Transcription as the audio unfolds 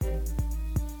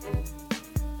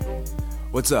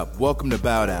What's up? Welcome to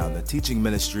Bow Down, the teaching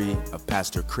ministry of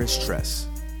Pastor Chris Tress.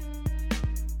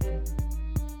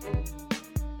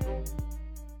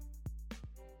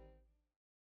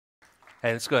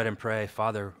 Hey, let's go ahead and pray.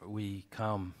 Father, we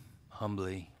come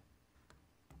humbly.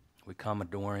 We come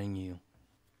adoring you.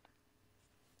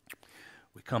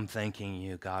 We come thanking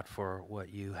you, God, for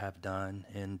what you have done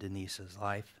in Denise's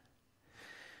life.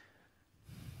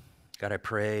 God, I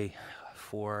pray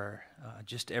for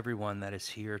just everyone that is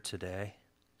here today.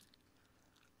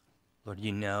 Lord,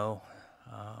 you know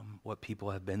what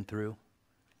people have been through.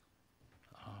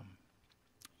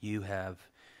 You have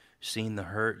seen the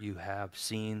hurt. You have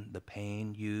seen the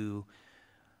pain. You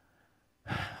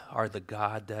are the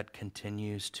God that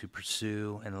continues to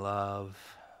pursue and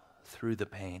love through the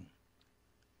pain.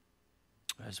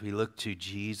 As we look to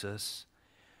Jesus,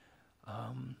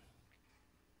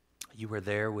 you were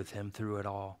there with him through it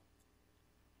all.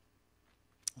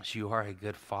 As you are a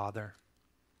good father.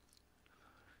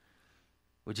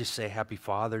 We just say Happy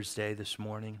Father's Day this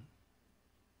morning.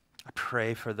 I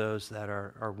pray for those that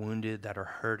are wounded, that are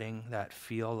hurting, that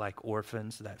feel like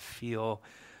orphans, that feel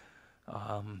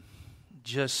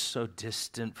just so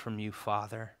distant from you,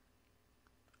 Father,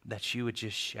 that you would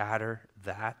just shatter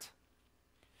that,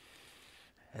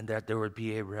 and that there would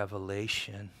be a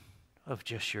revelation of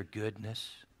just your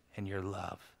goodness and your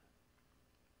love.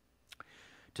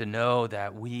 To know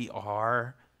that we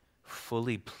are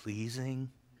fully pleasing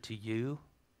to you,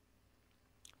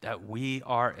 that we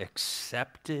are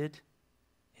accepted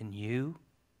in you,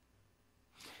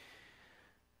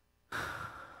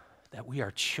 that we are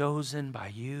chosen by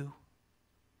you.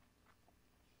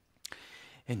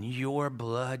 And your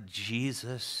blood,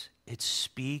 Jesus, it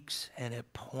speaks and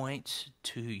it points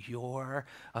to your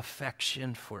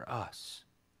affection for us.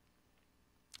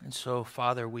 And so,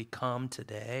 Father, we come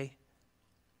today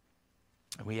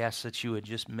and we ask that you would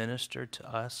just minister to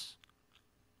us.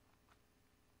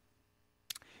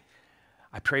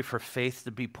 I pray for faith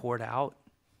to be poured out,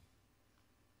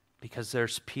 because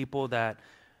there's people that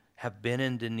have been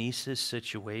in Denise's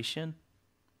situation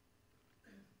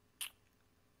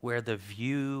where the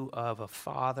view of a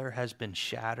father has been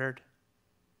shattered.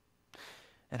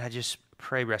 And I just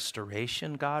pray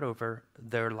restoration, God, over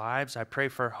their lives. I pray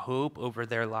for hope over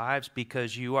their lives,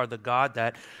 because you are the God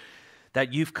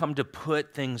that you've come to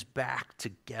put things back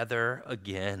together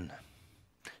again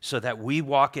so that we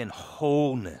walk in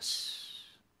wholeness.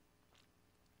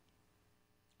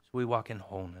 We walk in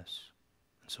wholeness.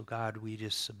 And so, God, we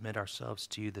just submit ourselves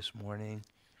to you this morning.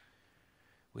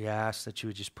 We ask that you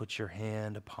would just put your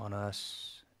hand upon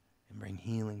us and bring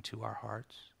healing to our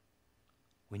hearts.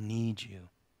 We need you.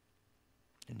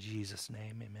 In Jesus'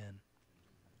 name,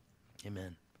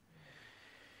 amen.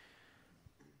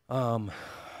 Amen.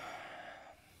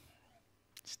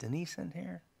 Is Denise in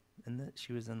here?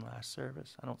 She was in last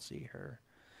service. I don't see her.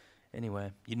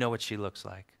 Anyway, you know what she looks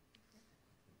like.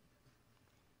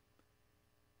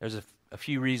 There's a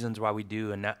few reasons why we do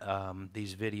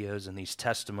these videos and these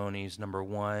testimonies. Number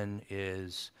one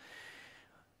is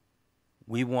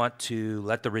we want to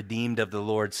let the redeemed of the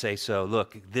Lord say so.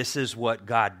 Look, this is what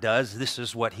God does. This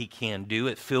is what he can do.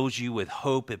 It fills you with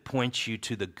hope. It points you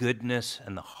to the goodness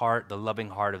and the heart, the loving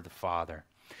heart of the Father.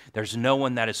 There's no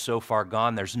one that is so far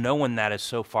gone. There's no one that is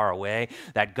so far away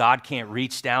that God can't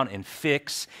reach down and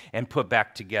fix and put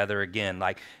back together again.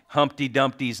 Like Humpty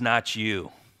Dumpty's not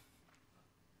you.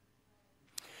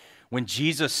 When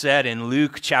Jesus said in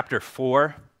Luke chapter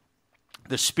 4,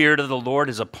 the Spirit of the Lord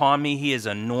is upon me. He has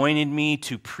anointed me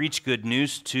to preach good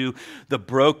news to the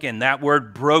broken. That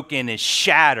word broken is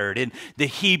shattered. In the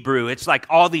Hebrew, it's like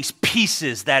all these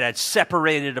pieces that had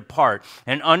separated apart.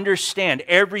 And understand,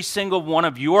 every single one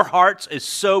of your hearts is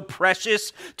so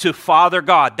precious to Father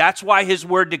God. That's why his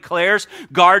word declares,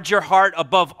 guard your heart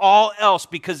above all else,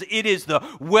 because it is the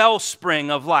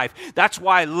wellspring of life. That's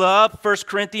why love, 1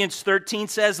 Corinthians 13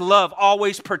 says, love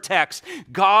always protects.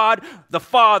 God, the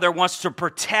Father, wants to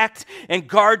protect and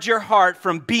guard your heart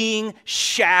from being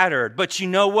shattered. But you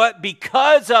know what?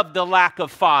 Because of the lack of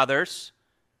fathers,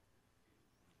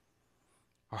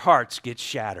 our hearts get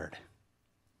shattered.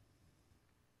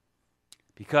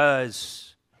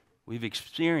 Because we've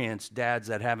experienced dads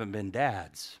that haven't been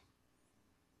dads,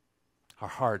 our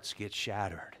hearts get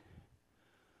shattered.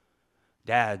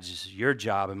 Dads, your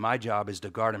job and my job is to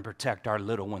guard and protect our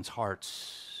little ones'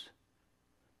 hearts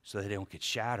so they don't get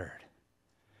shattered.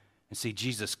 And see,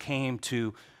 Jesus came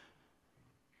to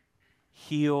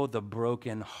heal the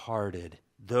brokenhearted.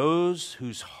 Those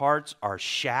whose hearts are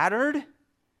shattered,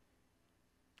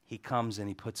 he comes and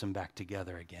he puts them back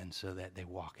together again so that they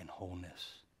walk in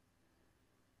wholeness.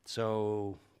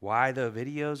 So Why the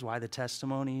videos? Why the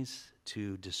testimonies?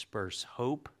 To disperse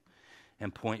hope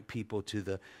and point people to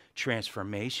the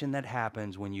transformation that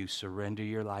happens when you surrender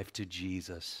your life to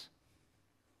Jesus.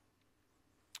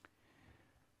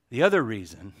 The other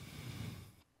reason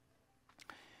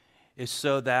is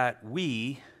so that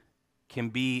we can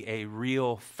be a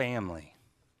real family,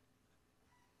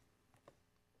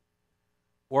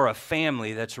 or a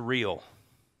family that's real.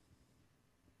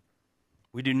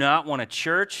 We do not want a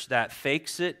church that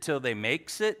fakes it till they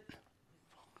makes it.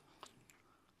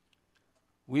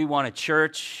 We want a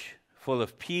church full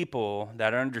of people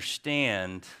that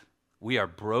understand we are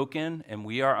broken and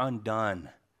we are undone.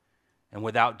 And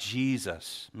without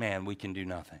Jesus, man, we can do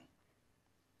nothing.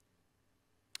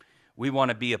 We want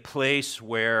to be a place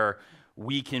where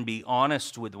we can be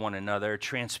honest with one another,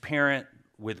 transparent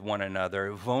with one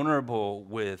another, vulnerable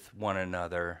with one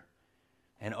another,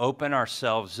 and open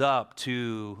ourselves up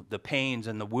to the pains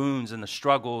and the wounds and the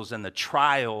struggles and the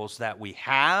trials that we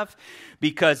have,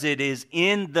 because it is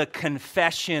in the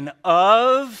confession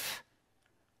of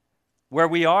where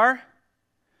we are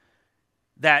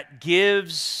that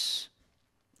gives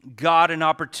God an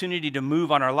opportunity to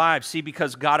move on our lives. See,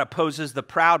 because God opposes the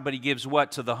proud, but he gives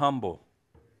what to the humble?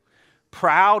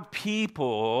 Proud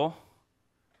people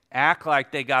act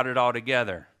like they got it all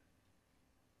together.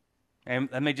 And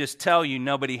let me just tell you,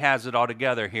 nobody has it all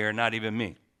together here, not even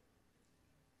me.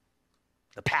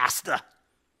 The pastor.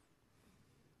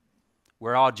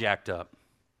 We're all jacked up.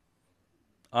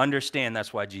 Understand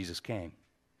that's why Jesus came.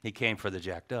 He came for the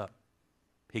jacked up.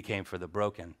 He came for the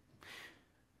broken.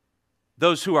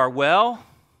 Those who are well,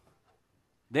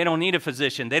 they don't need a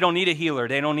physician. They don't need a healer.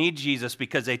 They don't need Jesus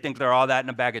because they think they're all that in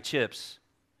a bag of chips.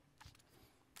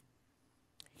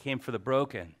 He came for the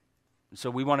broken. And so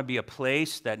we want to be a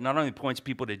place that not only points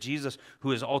people to Jesus,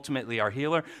 who is ultimately our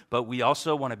healer, but we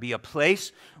also want to be a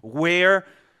place where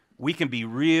we can be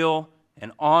real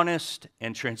and honest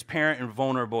and transparent and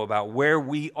vulnerable about where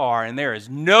we are. And there is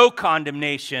no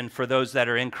condemnation for those that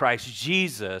are in Christ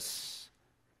Jesus.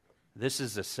 This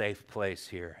is a safe place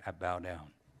here at Bow Down.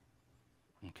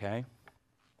 Okay?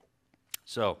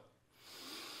 So,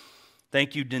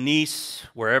 thank you, Denise,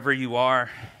 wherever you are,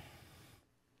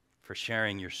 for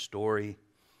sharing your story.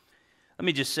 Let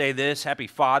me just say this. Happy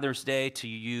Father's Day to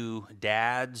you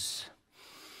dads.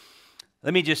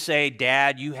 Let me just say,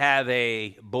 Dad, you have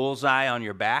a bullseye on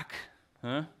your back.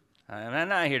 Huh? I'm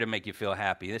not here to make you feel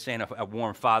happy. This ain't a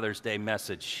warm Father's Day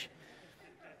message.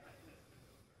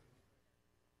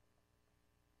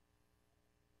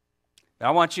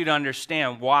 I want you to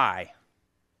understand why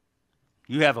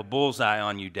you have a bullseye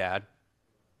on you, Dad.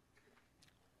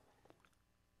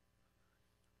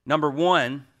 Number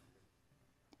one,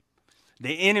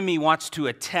 the enemy wants to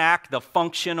attack the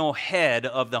functional head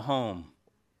of the home.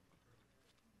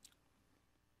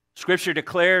 Scripture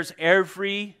declares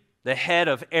the head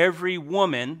of every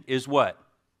woman is what?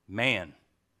 Man.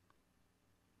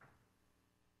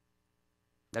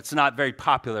 That's not very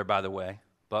popular, by the way,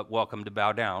 but welcome to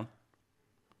Bow Down.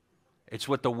 It's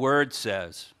what the Word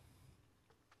says.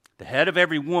 The head of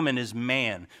every woman is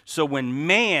man. So when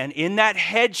man in that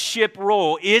headship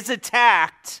role is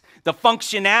attacked, the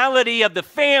functionality of the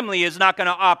family is not going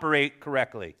to operate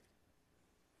correctly.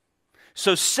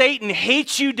 So Satan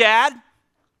hates you, Dad,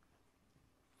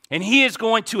 and he is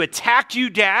going to attack you,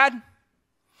 Dad,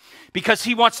 because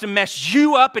he wants to mess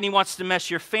you up and he wants to mess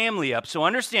your family up. So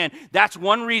understand, that's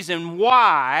one reason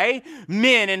why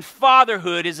men and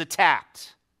fatherhood is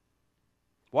attacked.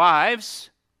 Wives,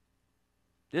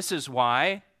 this is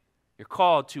why you're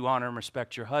called to honor and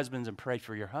respect your husbands and pray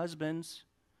for your husbands.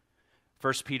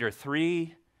 1 Peter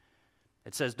 3,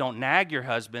 it says, don't nag your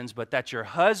husbands, but that your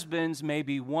husbands may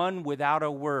be won without a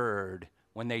word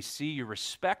when they see your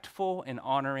respectful and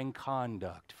honoring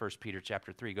conduct. 1 Peter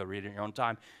chapter 3, go read it in your own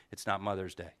time. It's not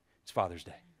Mother's Day, it's Father's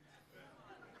Day.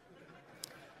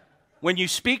 When you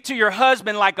speak to your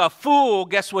husband like a fool,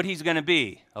 guess what he's going to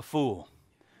be? A fool.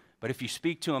 But if you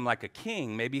speak to him like a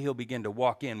king, maybe he'll begin to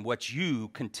walk in what you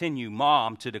continue,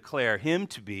 Mom, to declare him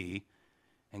to be,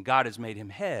 and God has made him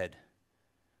head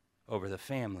over the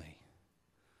family.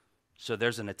 So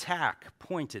there's an attack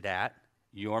pointed at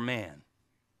your man.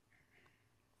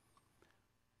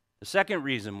 The second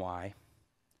reason why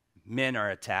men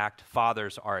are attacked,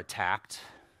 fathers are attacked,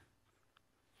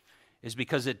 is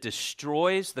because it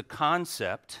destroys the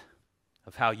concept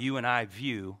of how you and I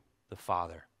view the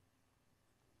Father.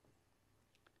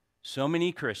 So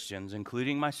many Christians,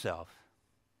 including myself,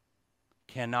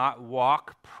 cannot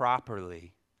walk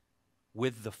properly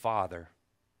with the Father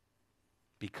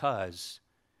because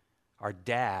our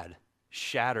dad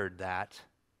shattered that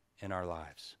in our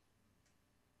lives.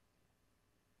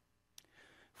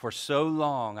 For so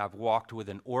long, I've walked with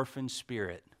an orphan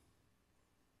spirit,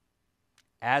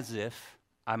 as if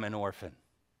I'm an orphan,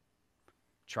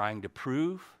 trying to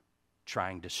prove,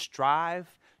 trying to strive,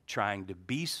 trying to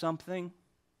be something.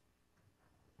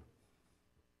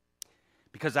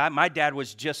 Because my dad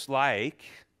was just like,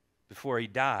 before he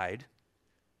died,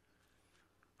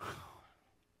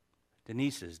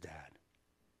 Denise's dad.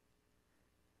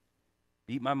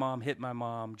 Beat my mom, hit my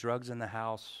mom, drugs in the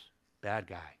house, bad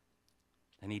guy.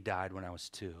 And he died when I was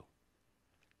 2.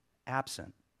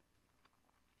 Absent.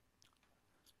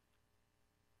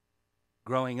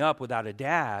 Growing up without a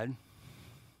dad,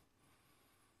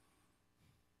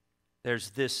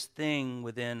 there's this thing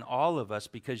within all of us,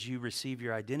 because you receive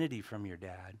your identity from your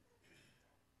dad,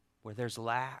 where there's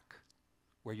lack,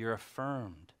 where you're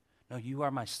affirmed. No, you are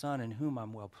my son in whom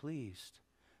I'm well pleased.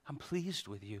 I'm pleased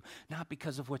with you, not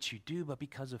because of what you do, but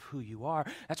because of who you are.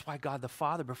 That's why God the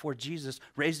Father, before Jesus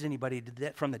raised anybody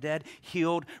from the dead,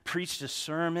 healed, preached a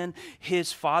sermon.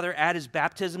 His Father at his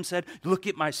baptism said, look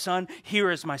at my son,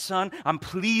 here is my son. I'm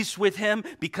pleased with him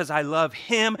because I love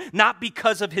him, not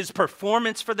because of his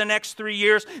performance for the next 3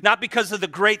 years, not because of the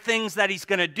great things that he's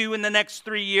going to do in the next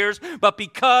 3 years, but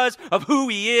because of who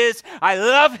he is. I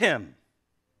love him.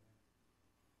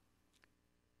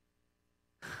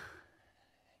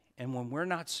 And when we're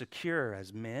not secure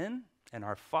as men, and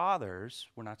our fathers,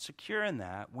 we're not secure in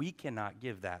that, we cannot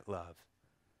give that love.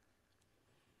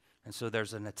 And so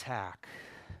there's an attack.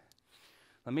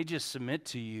 Let me just submit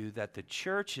to you that the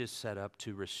church is set up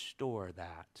to restore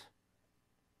that.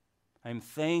 I'm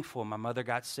thankful my mother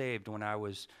got saved when I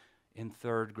was in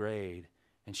 3rd grade,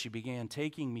 and she began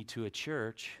taking me to a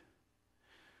church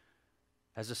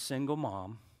as a single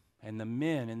mom, and the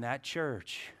men in that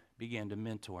church began to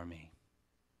mentor me.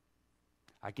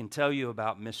 I can tell you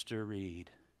about Mr.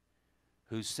 Reed,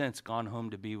 who's since gone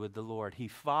home to be with the Lord. He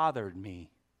fathered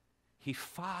me. He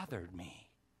fathered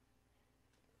me.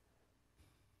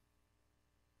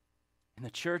 And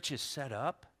the church is set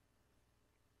up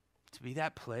to be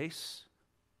that place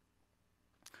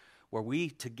where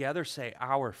we together say,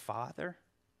 Our Father,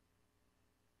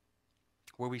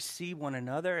 where we see one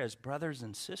another as brothers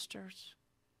and sisters,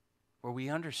 where we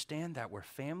understand that we're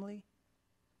family.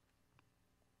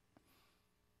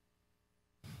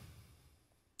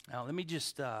 Now, let me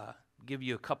just give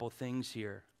you a couple things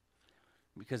here,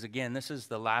 because, again, this is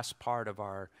the last part of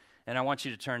our, and I want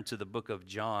you to turn to the book of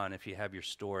John if you have your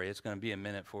story. It's going to be a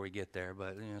minute before we get there,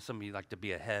 but some of you like to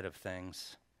be ahead of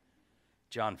things.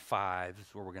 John 5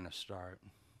 is where we're going to start.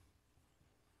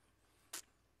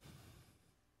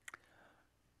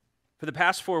 For the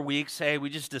past 4 weeks, we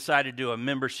just decided to do a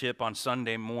membership on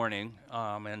Sunday morning.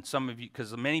 And some of you,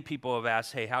 because many people have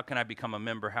asked, hey, how can I become a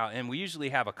member? And we usually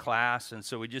have a class, and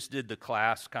so we just did the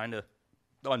class kind of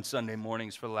on Sunday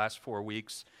mornings for the last 4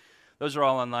 weeks. Those are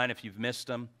all online if you've missed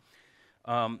them.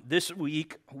 This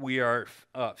week, we are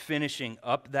finishing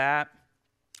up that.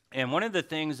 And one of the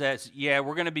things that's, we're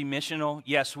going to be missional.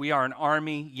 Yes, we are an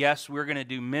army. Yes, we're going to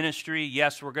do ministry.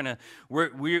 Yes, we're going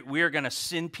to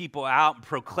send people out and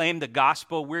proclaim the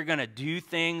gospel. We're going to do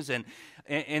things in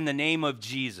the name of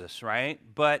Jesus, right?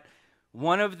 But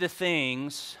one of the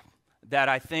things that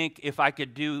I think if I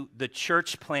could do the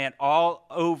church plant all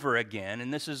over again,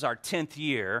 and this is our 10th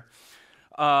year,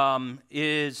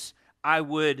 is I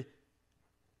would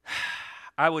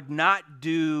not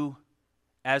do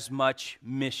as much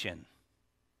mission.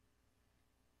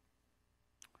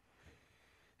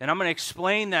 And I'm going to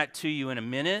explain that to you in a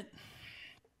minute.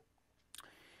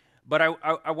 But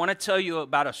I want to tell you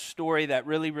about a story that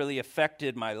really, really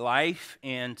affected my life.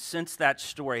 And since that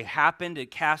story happened,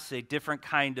 it casts a different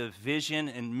kind of vision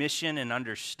and mission and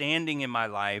understanding in my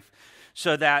life,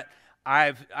 so that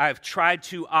I've tried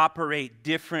to operate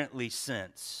differently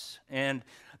since. And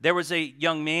there was a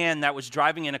young man that was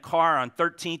driving in a car on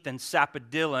 13th and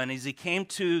Sappadilla, and as he came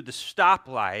to the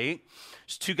stoplight,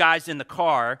 there's 2 guys in the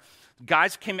car.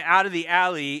 Guys came out of the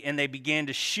alley, and they began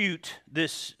to shoot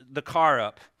the car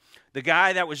up. The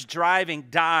guy that was driving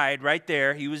died right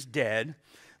there. He was dead.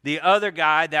 The other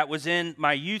guy that was in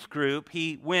my youth group,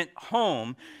 he went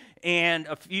home. And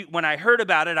when I heard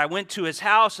about it, I went to his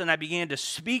house and I began to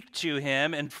speak to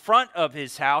him in front of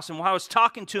his house. And while I was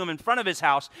talking to him in front of his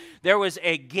house, there was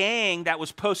a gang that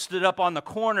was posted up on the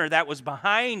corner that was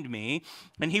behind me.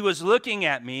 And he was looking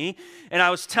at me, and I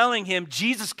was telling him,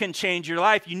 Jesus can change your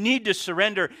life. You need to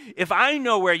surrender. If I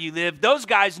know where you live, those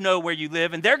guys know where you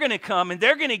live, and they're going to come and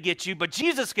they're going to get you. But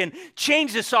Jesus can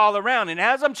change this all around. And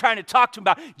as I'm trying to talk to him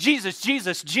about Jesus,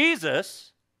 Jesus,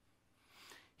 Jesus,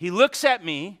 he looks at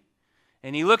me.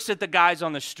 And he looks at the guys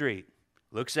on the street,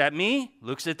 looks at me,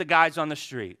 looks at the guys on the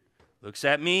street, looks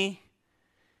at me,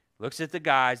 looks at the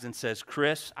guys and says,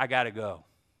 Chris, I got to go.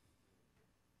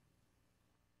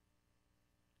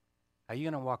 Are you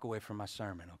going to walk away from my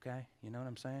sermon, okay? You know what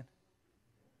I'm saying?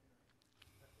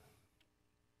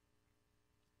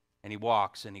 And he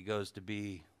walks and he goes to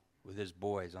be with his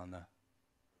boys on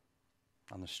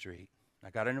the street. I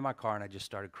got into my car and I just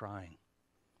started crying.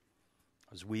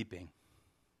 I was weeping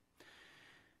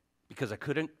because I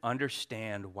couldn't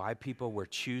understand why people were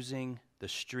choosing the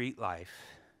street life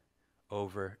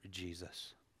over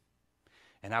Jesus.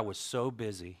 And I was so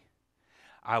busy.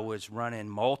 I was running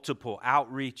multiple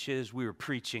outreaches. We were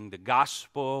preaching the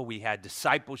gospel. We had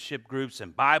discipleship groups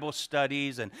and Bible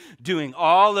studies and doing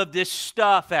all of this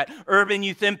stuff at Urban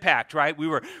Youth Impact, right? We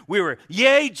were,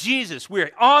 yay, Jesus.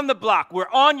 We're on the block.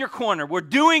 We're on your corner. We're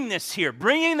doing this here,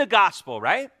 bringing the gospel,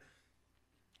 right?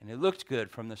 And it looked good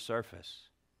from the surface.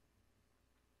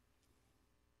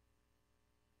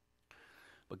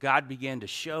 But God began to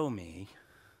show me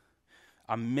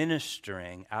I'm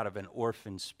ministering out of an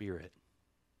orphan spirit.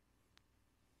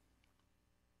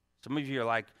 Some of you are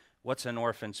like, what's an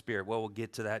orphan spirit? Well, we'll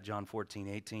get to that, John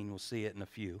 14:18. We'll see it in a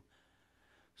few.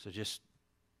 So just...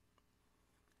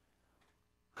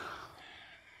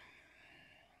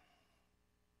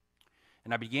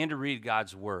 And I began to read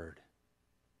God's word.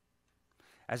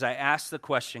 As I asked the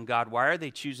question, God, why are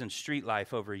they choosing street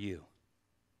life over you?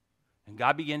 And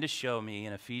God began to show me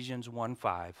in Ephesians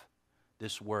 1:5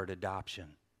 this word,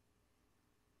 adoption.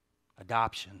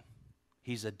 Adoption.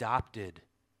 He's adopted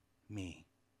me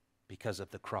because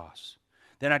of the cross.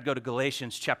 Then I'd go to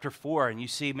Galatians chapter 4, and you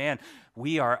see, man,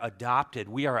 we are adopted.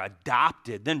 We are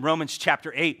adopted. Then Romans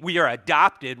chapter 8, we are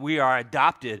adopted. We are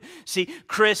adopted. See,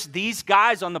 Chris, these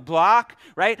guys on the block,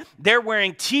 right, they're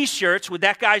wearing T-shirts with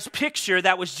that guy's picture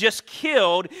that was just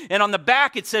killed, and on the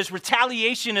back it says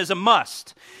retaliation is a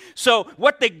must. So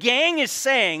what the gang is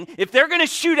saying, if they're going to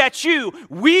shoot at you,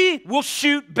 we will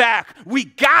shoot back. We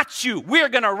got you. We're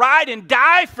going to ride and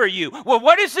die for you. Well,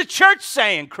 what is the church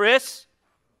saying, Chris?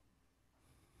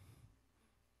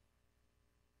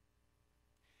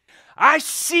 I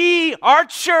see our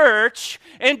church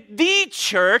and the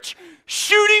church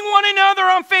shooting one another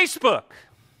on Facebook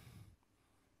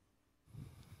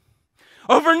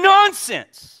over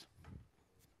nonsense.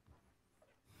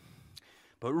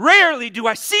 But rarely do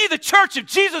I see the church of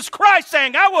Jesus Christ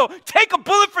saying, I will take a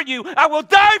bullet for you. I will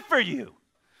die for you.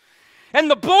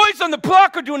 And the boys on the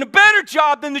block are doing a better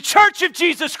job than the church of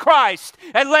Jesus Christ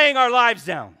at laying our lives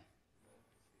down.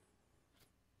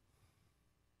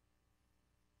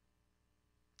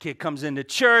 Kid comes into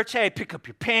church, hey, pick up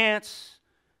your pants,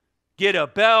 get a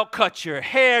belt, cut your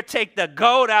hair, take the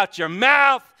goat out your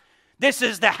mouth. This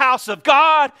is the house of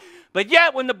God. But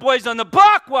yet when the boys on the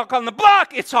block walk on the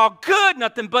block, it's all good,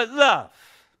 nothing but love.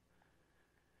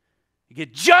 You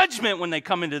get judgment when they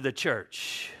come into the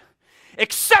church.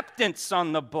 Acceptance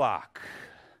on the block.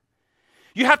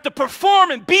 You have to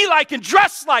perform and be like and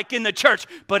dress like in the church,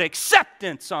 but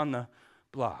acceptance on the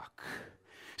block.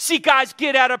 See guys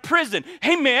get out of prison.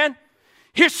 Hey man,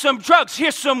 here's some drugs,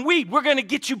 here's some weed. We're going to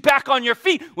get you back on your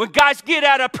feet. When guys get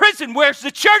out of prison, where's the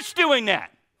church doing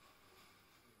that?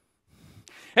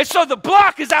 And so the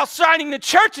block is outshining the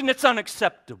church, and it's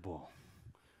unacceptable.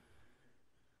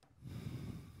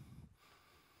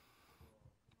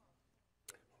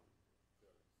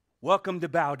 Welcome to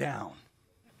Bow Down.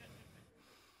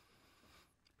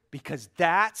 Because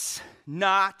that's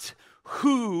not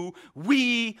who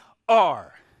we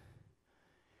are.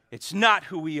 It's not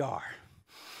who we are.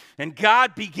 And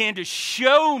God began to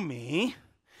show me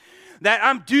that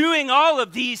I'm doing all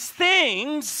of these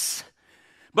things,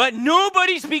 but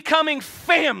nobody's becoming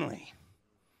family.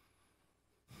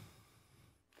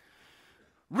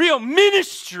 Real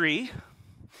ministry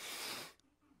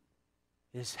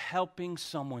is helping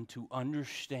someone to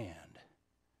understand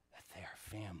that they are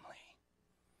family.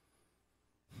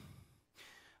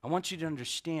 I want you to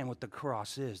understand what the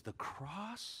cross is. The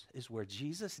cross is where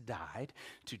Jesus died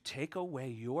to take away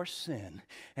your sin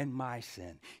and my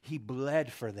sin. He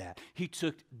bled for that. He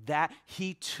took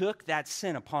that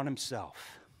sin upon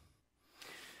himself.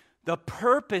 The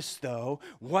purpose, though,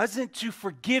 wasn't to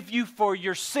forgive you for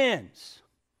your sins.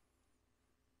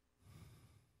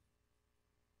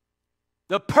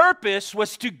 The purpose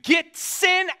was to get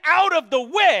sin out of the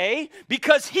way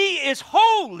because he is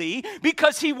holy,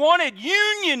 because he wanted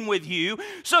union with you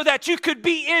so that you could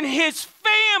be in his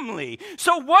family.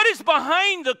 So what is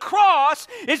behind the cross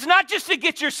is not just to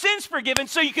get your sins forgiven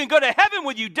so you can go to heaven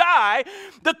when you die.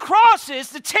 The cross is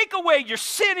to take away your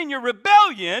sin and your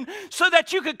rebellion so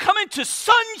that you could come into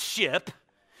sonship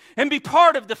and be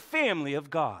part of the family of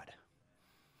God.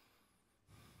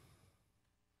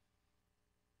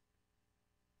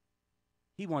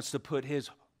 He wants to put his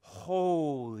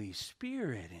Holy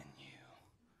Spirit in you.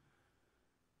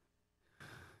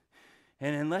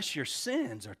 And unless your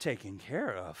sins are taken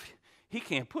care of, he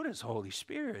can't put his Holy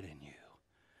Spirit in you.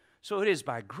 So it is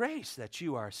by grace that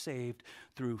you are saved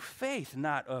through faith,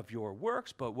 not of your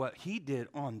works, but what he did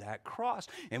on that cross.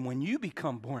 And when you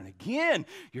become born again,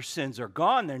 your sins are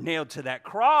gone. They're nailed to that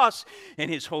cross,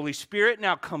 and his Holy Spirit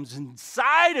now comes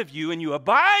inside of you, and you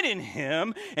abide in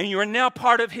him, and you are now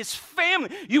part of his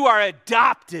family. You are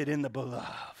adopted in the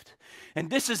beloved. And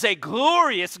this is a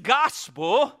glorious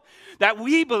gospel that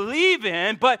we believe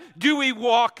in, but do we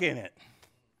walk in it?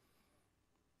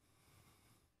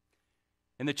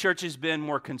 And the church has been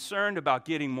more concerned about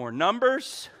getting more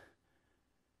numbers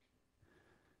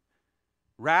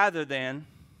rather than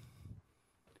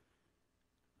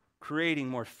creating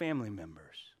more family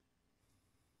members.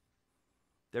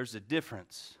 There's a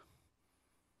difference.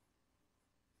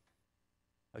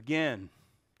 Again,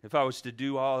 if I was to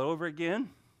do all over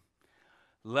again,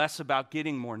 less about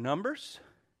getting more numbers,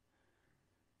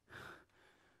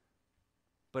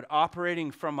 but operating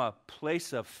from a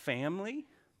place of family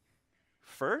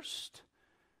first,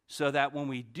 so that when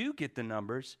we do get the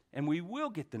numbers, and we will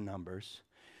get the numbers,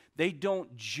 they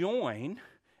don't join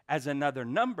as another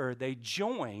number, they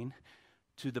join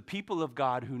to the people of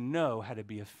God who know how to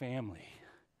be a family.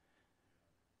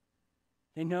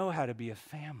 They know how to be a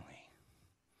family.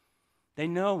 They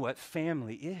know what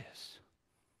family is.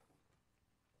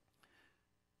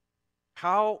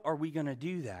 How are we going to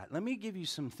do that? Let me give you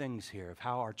some things here of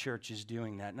how our church is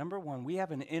doing that. Number one, we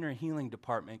have an inner healing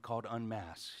department called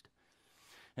Unmasked.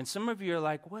 And some of you are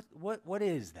like, what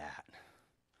is that?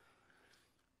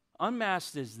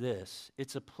 Unmasked is this.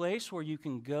 It's a place where you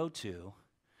can go to,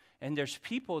 and there's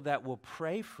people that will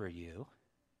pray for you,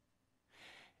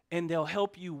 and they'll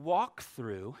help you walk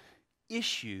through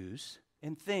issues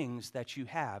and things that you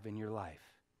have in your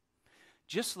life.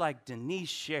 Just like Denise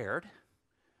shared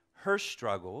her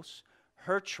struggles,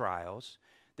 her trials,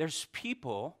 there's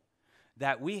people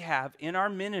that we have in our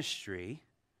ministry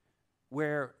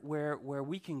where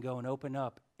we can go and open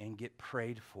up and get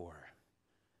prayed for.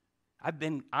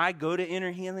 I go to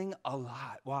inner healing a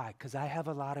lot. Why? Because I have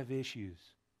a lot of issues.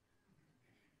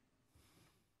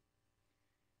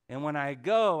 And when I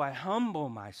go, I humble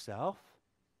myself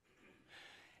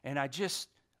and I just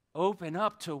open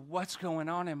up to what's going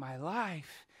on in my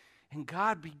life. And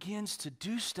God begins to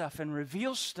do stuff and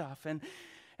reveal stuff. And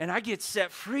I get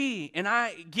set free. And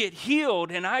I get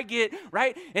healed. And I get,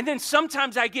 right? And then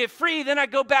sometimes I get free. Then I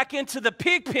go back into the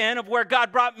pig pen of where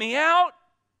God brought me out.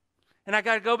 And I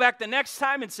got to go back the next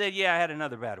time and say, yeah, I had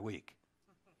another bad week.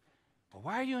 But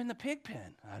why are you in the pig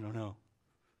pen? I don't know.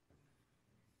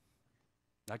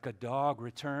 Like a dog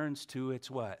returns to its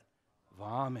what?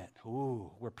 Vomit.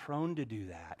 Ooh, we're prone to do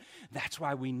that. That's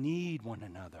why we need one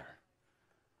another.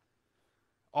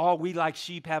 All we like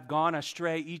sheep have gone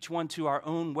astray, each one to our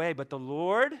own way. But the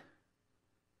Lord,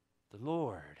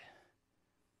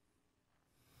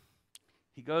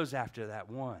 he goes after that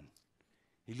one.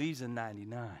 He leaves the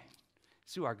 99.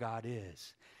 That's who our God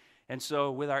is. And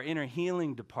so with our inner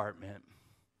healing department,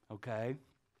 okay,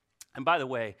 and by the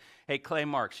way, hey, Clay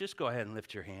Marks, just go ahead and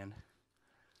lift your hand.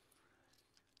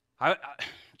 I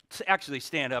actually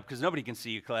stand up because nobody can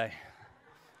see you, Clay.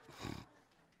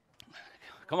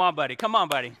 Come on, buddy. Come on,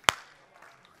 buddy.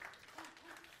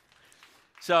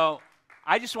 So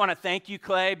I just want to thank you,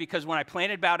 Clay, because when I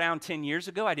planted Bow Down 10 years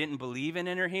ago, I didn't believe in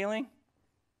inner healing.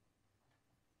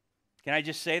 Can I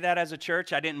just say that as a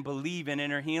church? I didn't believe in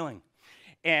inner healing.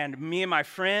 And me and my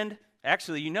friend,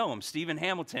 actually, you know him, Stephen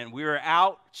Hamilton, we were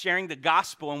out sharing the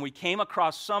gospel, and we came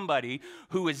across somebody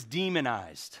who was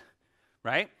demonized,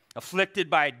 right? Afflicted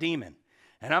by a demon.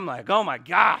 And I'm like, oh my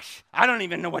gosh, I don't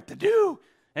even know what to do.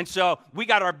 And so we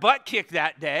got our butt kicked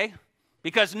that day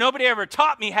because nobody ever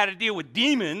taught me how to deal with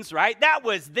demons, right? That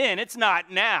was then. It's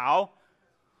not now.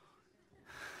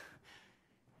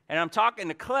 And I'm talking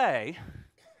to Clay,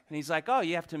 and he's like, oh,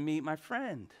 you have to meet my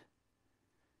friend.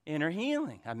 Inner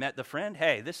healing. I met the friend.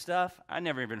 Hey, this stuff, I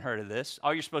never even heard of this.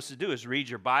 All you're supposed to do is read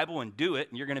your Bible and do it,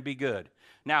 and you're going to be good.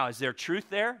 Now, is there truth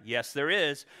there? Yes, there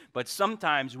is. But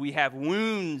sometimes we have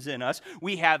wounds in us.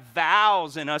 We have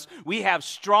vows in us. We have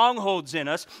strongholds in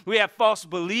us. We have false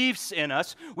beliefs in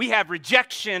us. We have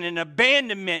rejection and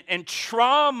abandonment and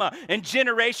trauma and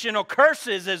generational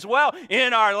curses as well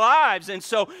in our lives. And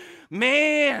so,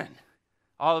 man,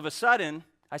 all of a sudden,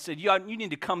 I said, you need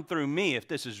to come through me if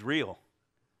this is real.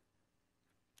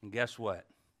 And guess what?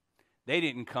 They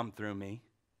didn't come through me.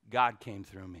 God came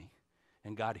through me.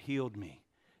 And God healed me.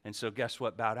 And so guess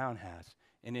what Bow Down has?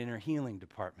 An inner healing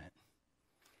department.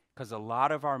 Because a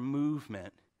lot of our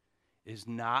movement is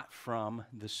not from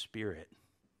the Spirit.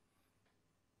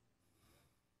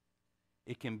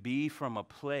 It can be from a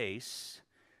place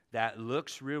that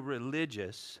looks real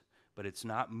religious, but it's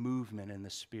not movement in the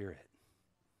Spirit.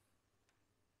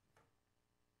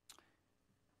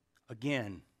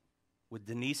 Again, with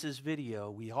Denise's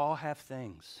video, we all have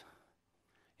things.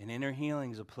 And Inner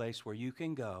Healing is a place where you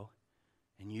can go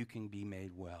and you can be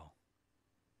made well.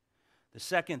 The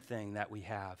second thing that we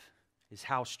have is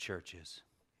house churches.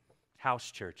 House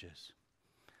churches.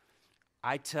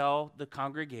 I tell the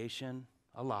congregation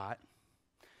a lot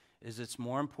is it's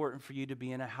more important for you to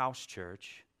be in a house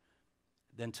church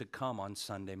than to come on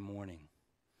Sunday morning.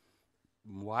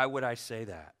 Why would I say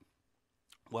that?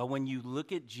 Well, when you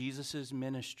look at Jesus'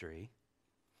 ministry,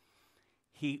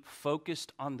 he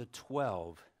focused on the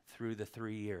 12 through the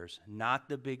 3 years, not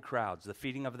the big crowds. The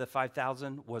feeding of the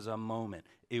 5,000 was a moment.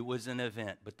 It was an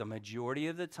event. But the majority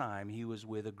of the time, he was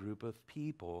with a group of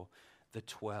people, the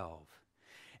 12.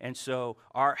 And so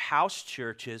our house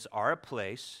churches are a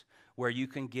place where you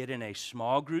can get in a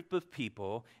small group of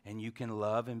people and you can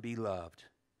love and be loved.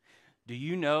 Do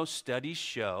you know studies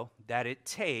show that it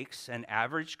takes an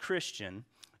average Christian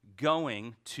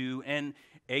going to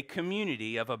a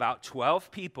community of about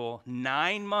 12 people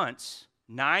 9 months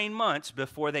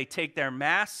before they take their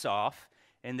masks off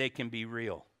and they can be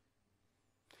real?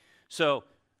 So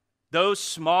those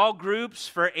small groups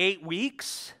for 8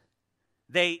 weeks,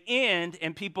 they end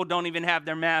and people don't even have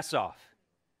their masks off.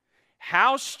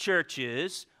 House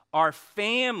churches are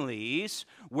families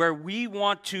where we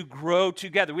want to grow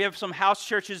together. We have some house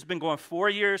churches been going 4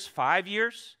 years, 5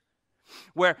 years,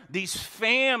 where these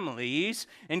families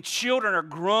and children are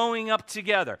growing up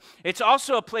together. It's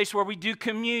also a place where we do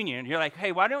communion. You're like,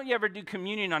 hey, why don't you ever do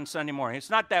communion on Sunday morning? It's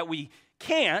not that we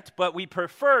can't, but we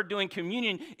prefer doing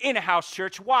communion in a house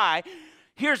church. Why?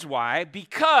 Here's why.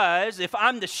 Because if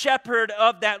I'm the shepherd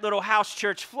of that little house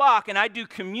church flock and I do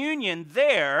communion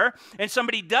there and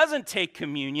somebody doesn't take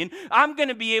communion, I'm going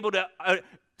to be able to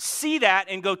see that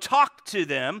and go talk to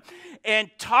them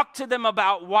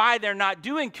about why they're not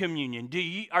doing communion.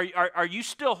 Are you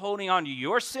still holding on to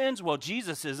your sins? Well,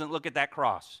 Jesus isn't. Look at that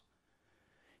cross.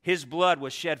 His blood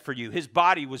was shed for you. His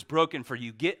body was broken for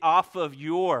you. Get off of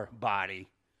your body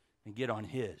and get on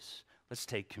his. Let's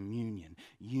take communion,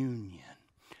 union.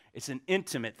 It's an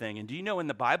intimate thing. And do you know in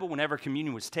the Bible, whenever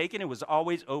communion was taken, it was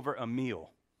always over a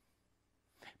meal?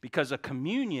 Because a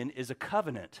communion is a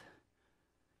covenant.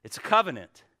 It's a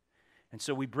covenant. And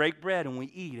so we break bread and we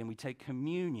eat and we take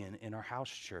communion in our house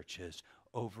churches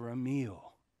over a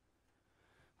meal.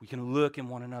 We can look in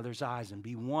one another's eyes and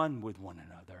be one with one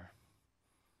another.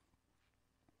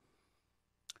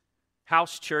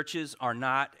 House churches are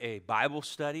not a Bible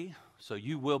study, so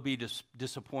you will be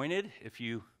disappointed if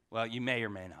you may or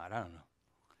may not, I don't know.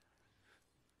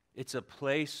 It's a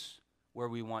place where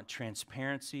we want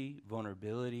transparency,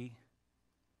 vulnerability,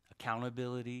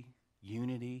 accountability,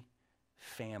 unity,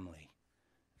 family.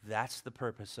 That's the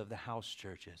purpose of the house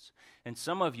churches. And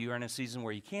some of you are in a season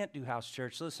where you can't do house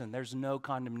church. Listen, there's no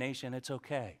condemnation. It's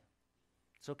okay.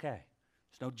 It's okay.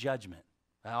 There's no judgment.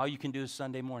 All you can do is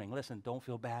Sunday morning. Listen, don't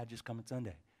feel bad. Just come on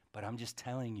Sunday. But I'm just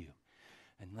telling you,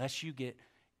 unless you get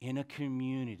in a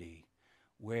community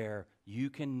where you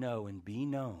can know and be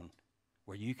known,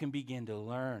 where you can begin to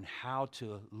learn how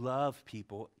to love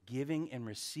people, giving and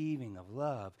receiving of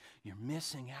love, you're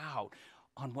missing out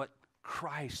on what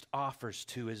Christ offers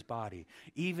to his body.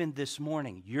 Even this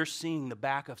morning, you're seeing the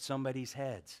back of somebody's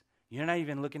heads. You're not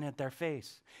even looking at their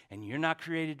face. And you're not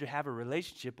created to have a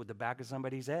relationship with the back of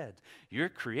somebody's head. You're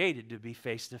created to be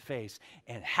face to face.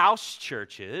 And house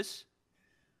churches,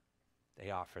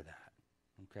 they offer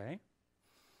that. Okay?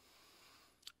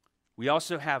 We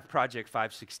also have Project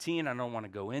 516. I don't want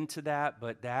to go into that,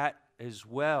 but that as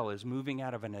well is moving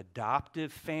out of an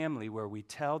adoptive family where we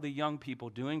tell the young people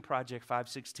doing Project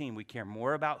 516, we care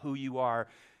more about who you are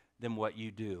than what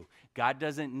you do. God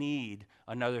doesn't need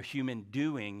another human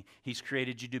doing. He's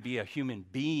created you to be a human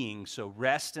being, so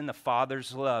rest in the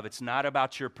Father's love. It's not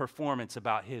about your performance,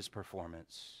 about his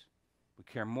performance. We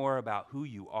care more about who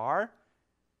you are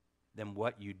than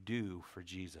what you do for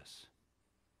Jesus.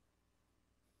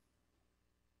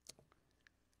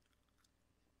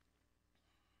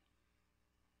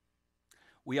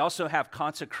 We also have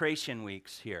consecration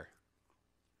weeks here.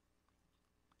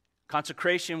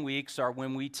 Consecration weeks are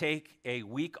when we take a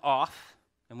week off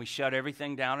and we shut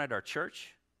everything down at our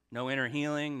church. No inner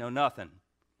healing, no nothing.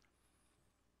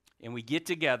 And we get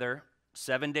together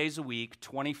 7 days a week,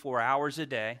 24 hours a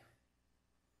day,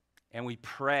 and we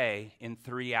pray in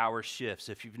 3-hour shifts.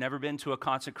 If you've never been to a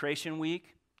consecration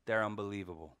week, they're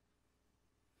unbelievable.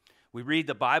 We read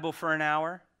the Bible for an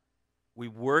hour. We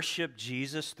worship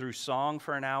Jesus through song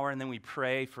for an hour, and then we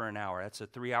pray for an hour. That's a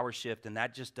 3-hour shift, and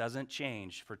that just doesn't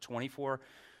change for 24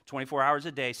 hours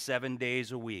a day, 7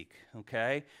 days a week,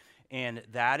 okay? And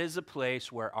that is a place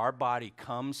where our body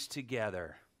comes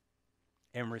together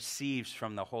and receives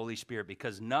from the Holy Spirit,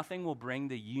 because nothing will bring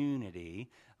the unity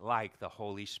like the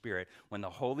Holy Spirit. When the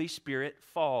Holy Spirit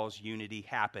falls, unity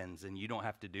happens, and you don't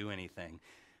have to do anything.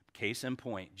 Case in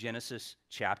point, Genesis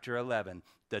chapter 11,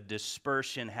 the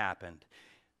dispersion happened,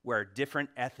 where different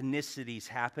ethnicities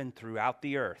happened throughout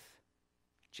the earth.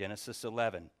 Genesis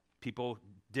 11, people,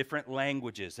 different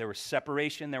languages. There was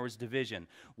separation, there was division.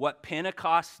 What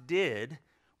Pentecost did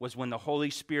was when the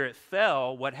Holy Spirit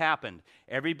fell, what happened?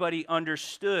 Everybody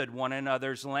understood one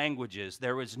another's languages.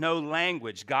 There was no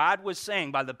language. God was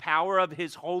saying, by the power of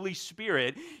His Holy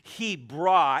Spirit, He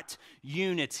brought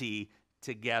unity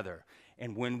together.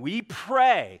 And when we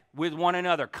pray with one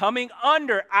another, coming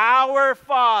under our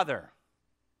Father,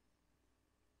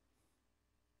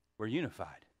 we're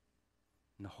unified.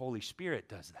 And the Holy Spirit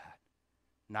does that.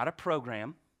 Not a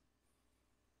program.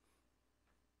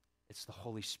 It's the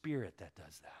Holy Spirit that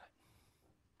does that.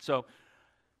 So,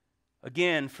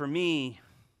 again, for me,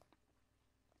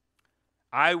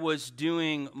 I was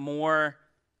doing more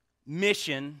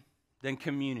mission than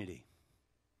community.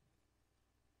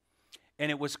 And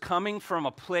it was coming from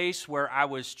a place where I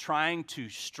was trying to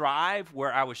strive,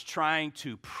 where I was trying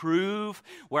to prove,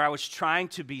 where I was trying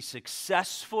to be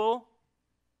successful.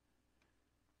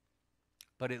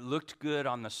 But it looked good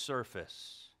on the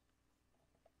surface.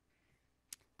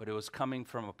 But it was coming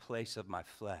from a place of my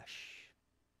flesh.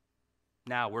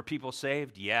 Now, were people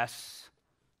saved? Yes.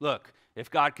 Look, if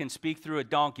God can speak through a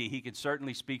donkey, He can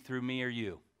certainly speak through me or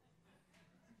you.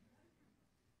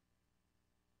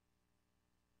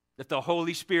 If the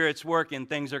Holy Spirit's working,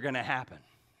 things are going to happen.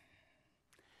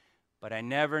 But I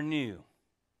never knew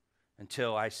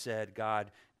until I said,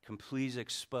 God, can please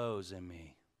expose in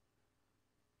me.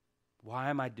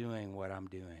 Why am I doing what I'm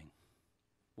doing?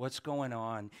 What's going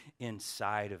on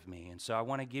inside of me? And so I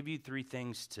want to give you 3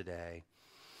 things today.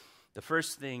 The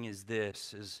first thing is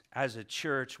this, is as a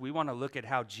church, we want to look at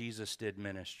how Jesus did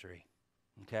ministry.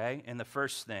 Okay? And the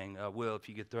first thing, Will, if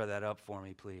you could throw that up for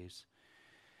me, please.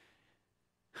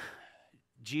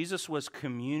 Jesus was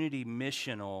community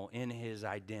missional in His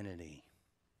identity.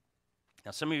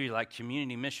 Now, some of you are like,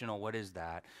 community missional, what is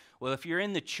that? Well, if you're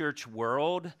in the church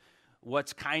world,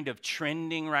 what's kind of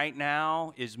trending right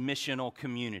now is missional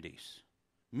communities.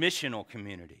 Missional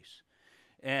communities.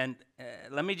 And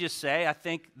let me just say, I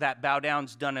think that Bow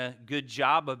Down's done a good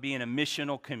job of being a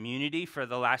missional community for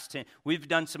the last 10. We've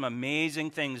done some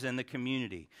amazing things in the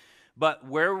community. But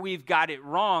where we've got it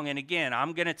wrong, and again,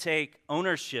 I'm going to take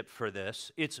ownership for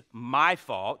this. It's my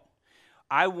fault.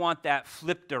 I want that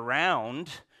flipped around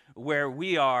where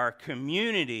we are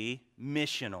community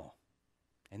missional.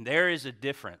 And there is a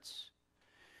difference.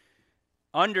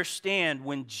 Understand,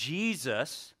 when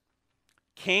Jesus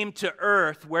came to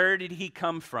earth, where did He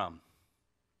come from?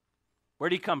 Where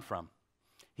did He come from?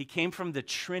 He came from the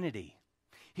Trinity.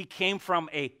 He came from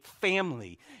a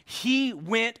family. He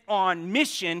went on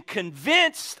mission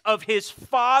convinced of His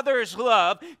Father's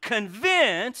love,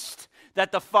 convinced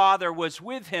that the Father was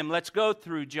with Him. Let's go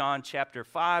through John chapter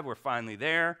 5. We're finally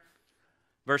there.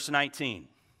 Verse 19.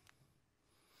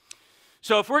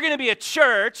 So if we're going to be a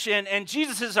church and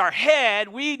Jesus is our head,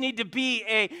 we need to be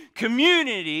a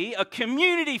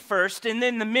community first, and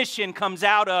then the mission comes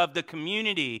out of the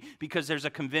community because there's a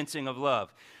convincing of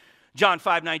love. John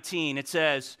 5:19, it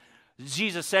says,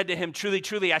 Jesus said to him, truly,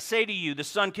 truly, I say to you, the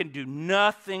Son can do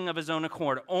nothing of His own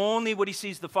accord, only what He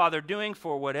sees the Father doing,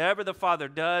 for whatever the Father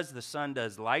does, the Son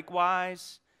does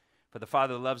likewise. For the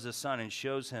Father loves the Son and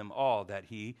shows Him all that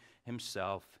He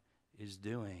Himself is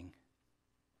doing.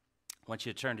 I want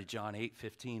you to turn to John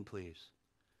 8:15, please.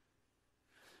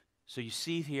 So you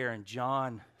see here in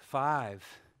John 5,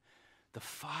 the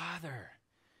Father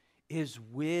is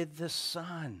with the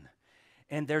Son.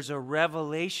 And there's a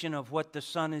revelation of what the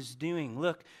Son is doing.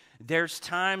 Look, there's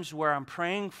times where I'm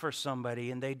praying for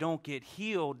somebody and they don't get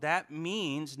healed. That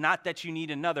means not that you need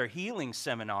another healing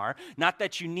seminar, not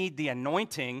that you need the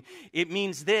anointing. It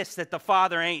means this, that the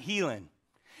Father ain't healing.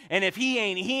 And if He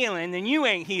ain't healing, then you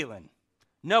ain't healing.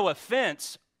 No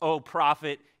offense, oh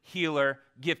prophet, healer,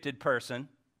 gifted person.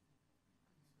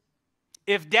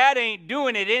 If Dad ain't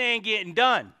doing it, it ain't getting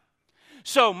done.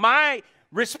 So my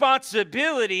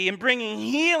responsibility in bringing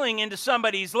healing into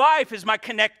somebody's life is my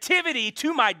connectivity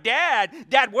to my dad.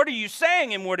 Dad, what are you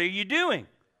saying and what are you doing?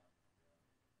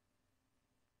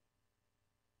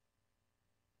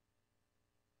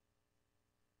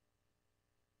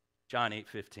 John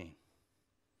 8:15.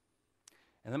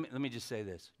 And let me just say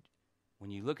this.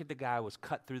 When you look at the guy who was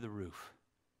cut through the roof,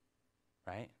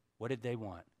 right? What did they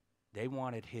want? They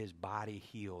wanted his body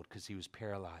healed because he was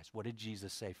paralyzed. What did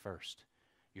Jesus say first?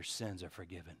 Your sins are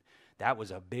forgiven. That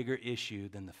was a bigger issue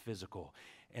than the physical.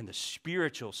 And the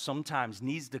spiritual sometimes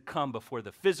needs to come before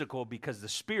the physical because the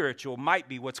spiritual might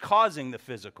be what's causing the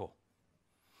physical.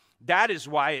 That is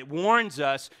why it warns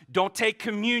us, don't take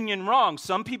communion wrong.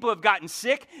 Some people have gotten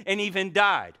sick and even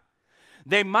died.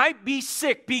 They might be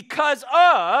sick because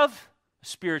of a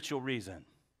spiritual reason.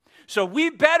 So we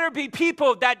better be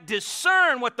people that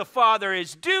discern what the Father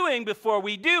is doing before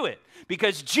we do it.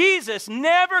 Because Jesus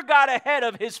never got ahead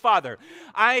of his Father.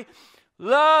 I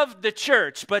love the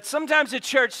church, but sometimes the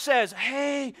church says,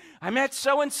 hey, I met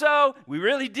so-and-so. We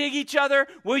really dig each other.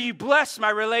 Will you bless my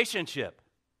relationship?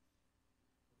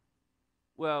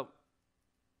 Well,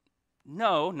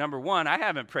 no, number one, I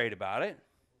haven't prayed about it.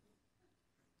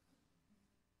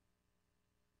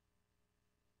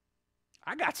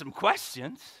 I got some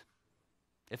questions.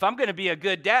 If I'm going to be a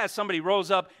good dad, somebody rolls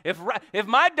up. If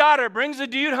my daughter brings a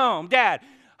dude home, Dad,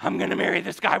 I'm going to marry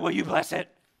this guy. Will you bless it?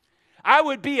 I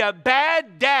would be a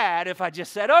bad dad if I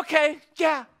just said, okay,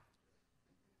 yeah.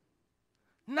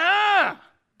 Nah,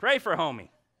 pray for homie.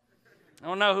 I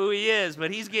don't know who he is,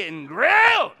 but he's getting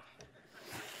grilled.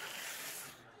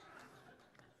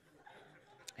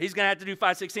 He's going to have to do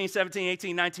 5, 16, 17,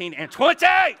 18, 19, and 20.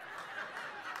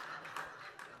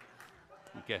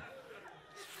 Okay.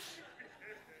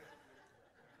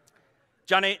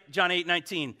 John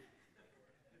 8:19.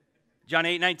 John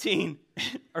 8:19,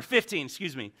 or 15,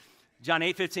 excuse me. John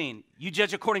 8:15. You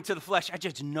judge according to the flesh. I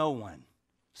judge no one.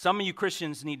 Some of you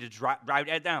Christians need to write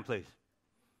that down, please.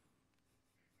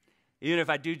 Even if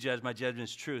I do judge, my judgment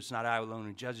is true. It's not I alone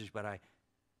who judges, but I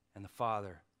and the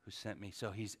Father who sent me.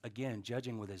 So he's, again,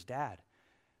 judging with his dad.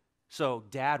 So,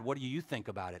 Dad, what do you think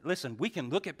about it? Listen, we can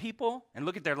look at people and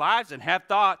look at their lives and have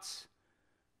thoughts,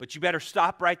 but you better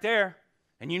stop right there.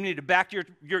 And you need to back your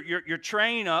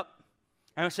train up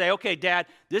and say, okay, Dad,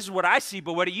 this is what I see,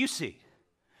 but what do you see?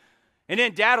 And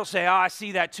then Dad will say, oh, I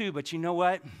see that too, but you know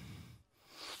what?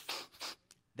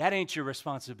 That ain't your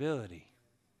responsibility.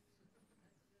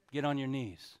 Get on your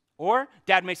knees. Or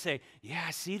Dad may say, yeah,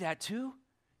 I see that too,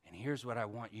 and here's what I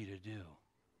want you to do.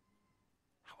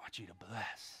 I want you to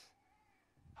bless.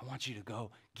 I want you to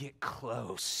go get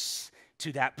close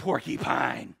to that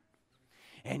porcupine.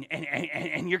 And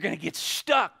you're going to get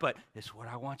stuck, but it's what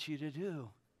I want you to do.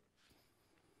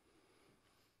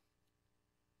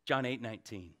 John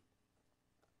 8:19.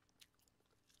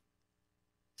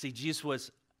 See, Jesus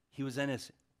was in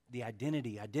the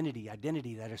identity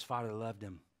that his Father loved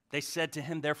him. They said to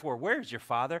him, therefore, where is your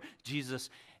Father? Jesus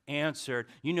answered,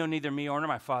 you know neither me nor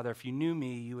my Father. If you knew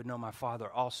me, you would know my Father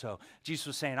also. Jesus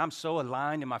was saying, I'm so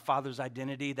aligned in my Father's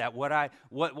identity that what I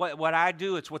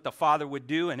do, it's what the Father would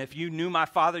do. And if you knew my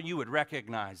Father, you would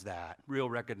recognize that.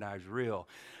 Recognize real.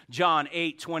 John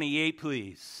 8:28,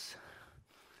 please.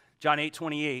 John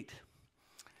 8:28.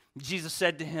 Jesus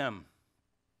said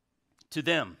to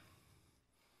them,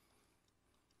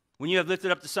 when you have lifted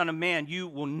up the Son of Man, you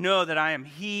will know that I am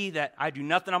he, that I do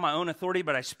nothing on my own authority,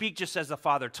 but I speak just as the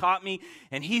Father taught me,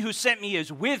 and he who sent me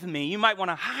is with me. You might want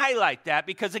to highlight that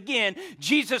because, again,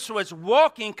 Jesus was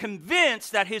walking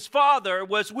convinced that his Father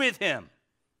was with him.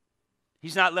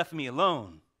 He's not left me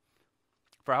alone,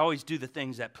 for I always do the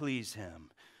things that please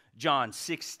him. John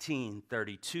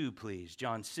 16:32, please.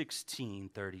 John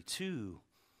 16:32.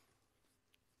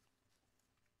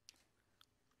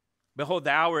 Behold, the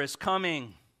hour is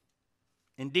coming.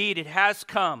 Indeed, it has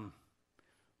come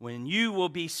when you will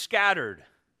be scattered,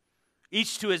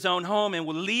 each to his own home, and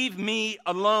will leave me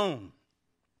alone.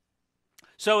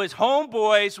 So his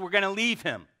homeboys were going to leave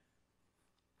him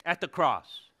at the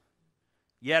cross.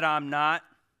 Yet I'm not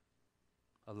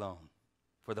alone.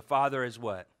 For the Father is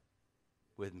what?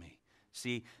 With me.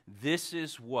 See, this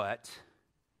is what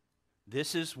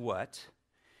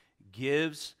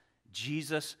gives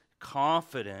Jesus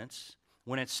confidence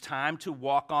when it's time to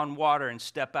walk on water and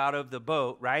step out of the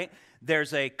boat, right?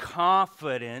 There's a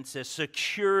confidence, a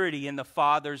security in the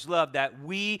Father's love that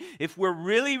if we're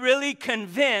really, really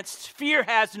convinced, fear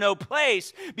has no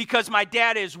place because my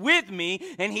dad is with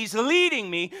me and he's leading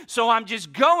me. So I'm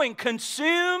just going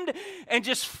consumed and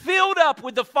just filled up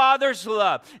with the Father's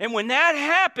love. And when that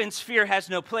happens, fear has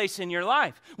no place in your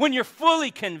life. When you're fully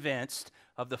convinced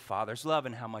of the Father's love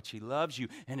and how much he loves you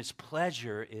and his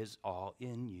pleasure is all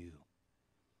in you.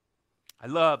 I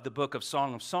love the book of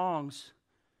Song of Songs.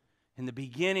 In the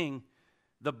beginning,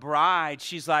 the bride,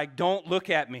 she's like, don't look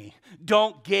at me.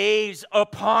 Don't gaze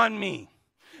upon me.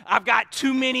 I've got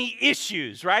too many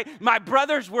issues, right? My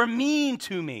brothers were mean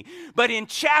to me. But in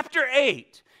chapter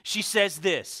 8, she says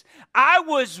this, I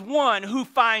was one who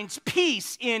finds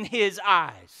peace in his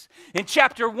eyes. In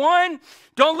chapter 1,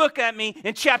 don't look at me.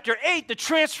 In chapter 8, the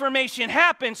transformation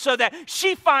happens so that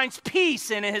she finds peace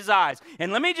in his eyes.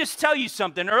 And let me just tell you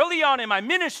something. Early on in my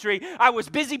ministry, I was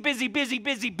busy,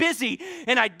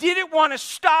 and I didn't want to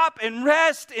stop and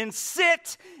rest and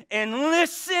sit and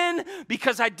listen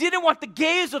because I didn't want the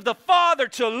gaze of the Father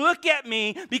to look at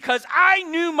me because I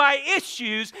knew my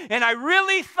issues and I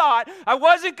really thought I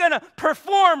wasn't going to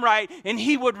perform right and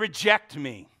he would reject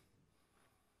me.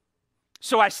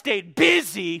 So I stayed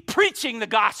busy preaching the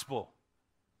gospel.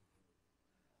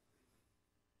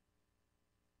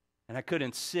 And I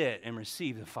couldn't sit and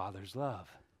receive the Father's love.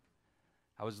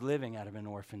 I was living out of an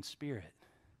orphan spirit.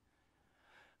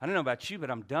 I don't know about you,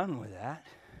 but I'm done with that.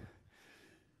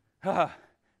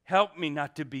 Help me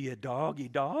not to be a doggy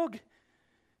dog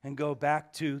and go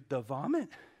back to the vomit.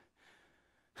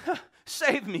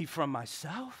 Save me from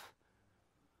myself.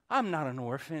 I'm not an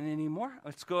orphan anymore.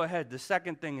 Let's go ahead. The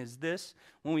second thing is this.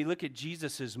 When we look at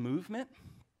Jesus' movement,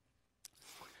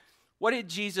 what did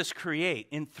Jesus create?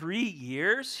 In 3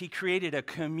 years, he created a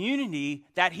community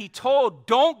that he told,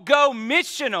 don't go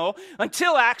missional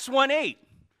until Acts 1:8.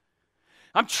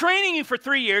 I'm training you for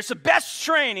 3 years, the best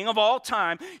training of all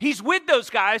time. He's with those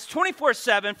guys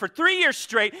 24/7 for 3 years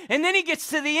straight, and then he gets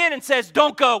to the end and says,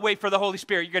 don't go, wait for the Holy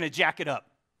Spirit. You're going to jack it up.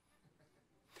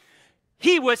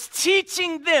 He was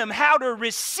teaching them how to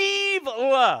receive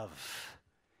love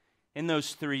in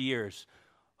those 3 years.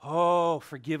 Oh,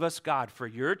 forgive us, God, for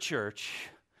your church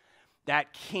that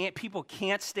people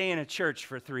can't stay in a church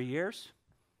for 3 years.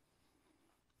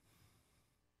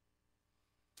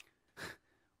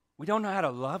 We don't know how to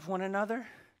love one another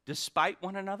despite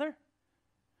one another.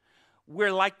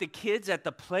 We're like the kids at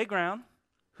the playground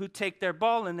who take their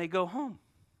ball and they go home.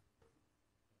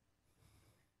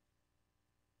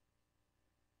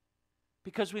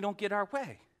 Because we don't get our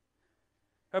way.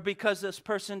 Or because this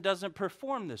person doesn't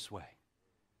perform this way.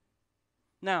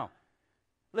 Now,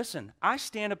 listen, I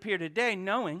stand up here today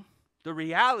knowing the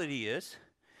reality is,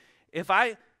 if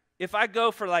I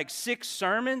go for like 6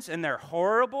 sermons and they're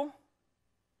horrible,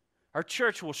 our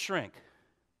church will shrink.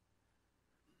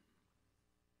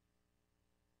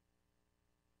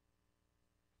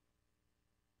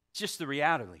 It's just the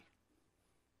reality.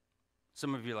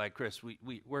 Some of you are like, Chris,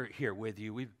 we're here with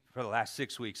you. For the last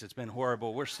 6 weeks, it's been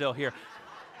horrible. We're still here.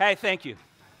 Hey, thank you.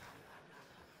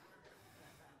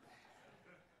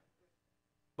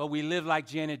 But we live like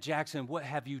Janet Jackson. What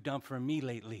have you done for me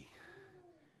lately?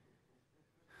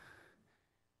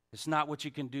 It's not what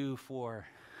you can do for...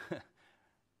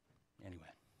 Anyway.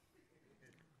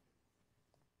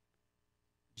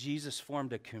 Jesus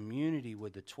formed a community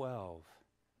with the 12,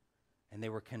 and they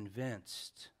were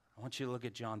convinced. I want you to look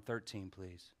at John 13,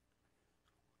 please.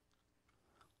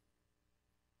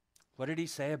 What did he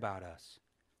say about us?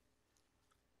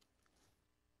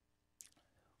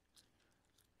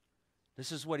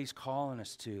 This is what he's calling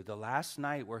us to. The last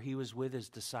night where he was with his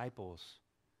disciples,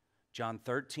 John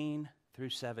 13 through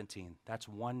 17. That's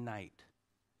one night.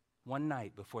 One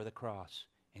night before the cross.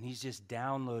 And he's just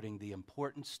downloading the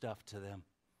important stuff to them.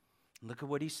 Look at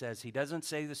what he says. He doesn't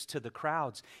say this to the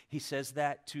crowds. He says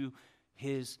that to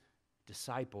his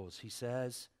disciples. He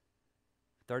says,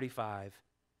 35,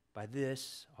 by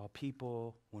this all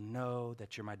people will know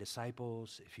that you're my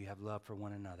disciples if you have love for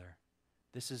one another.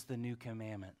 This is the new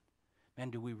commandment.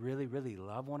 Man, do we really, really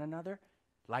love one another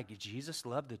like Jesus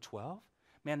loved the 12?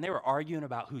 Man, they were arguing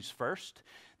about who's first.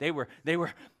 They were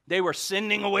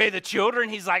sending away the children.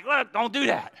 He's like, look, don't do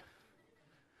that.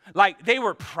 Like, they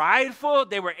were prideful,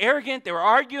 they were arrogant, they were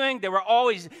arguing,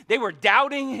 they were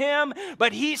doubting him,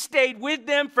 but he stayed with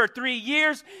them for 3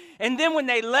 years. And then when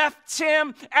they left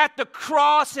him at the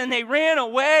cross and they ran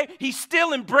away, he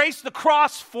still embraced the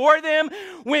cross for them.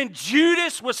 When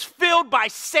Judas was filled by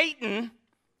Satan,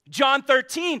 John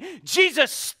 13,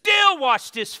 Jesus still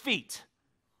washed his feet.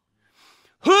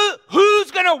 Who's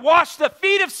going to wash the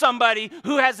feet of somebody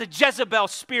who has a Jezebel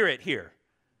spirit here?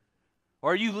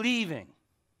 Or are you leaving?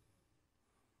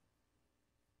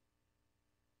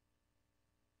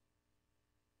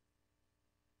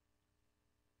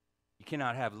 You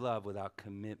cannot have love without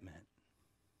commitment.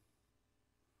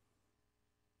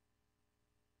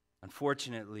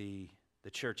 Unfortunately,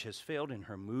 the church has failed in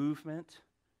her movement,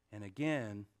 and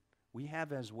again, we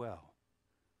have as well.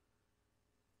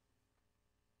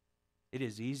 It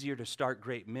is easier to start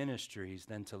great ministries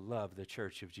than to love the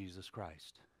church of Jesus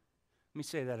Christ. Let me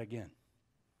say that again.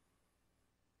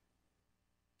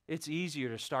 It's easier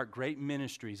to start great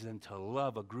ministries than to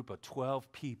love a group of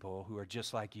 12 people who are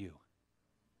just like you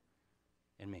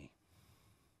and me.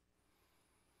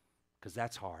 Because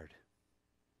that's hard.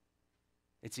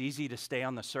 It's easy to stay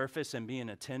on the surface and be an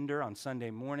attender on Sunday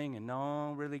morning and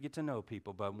not really get to know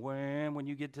people. But when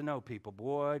you get to know people,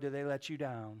 boy, do they let you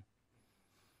down.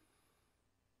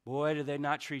 Boy, do they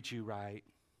not treat you right.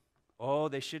 Oh,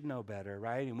 they should know better,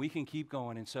 right? And we can keep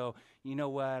going. And so, you know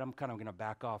what? I'm kind of going to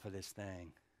back off of this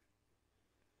thing.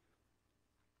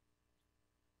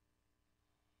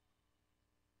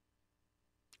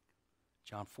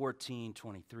 John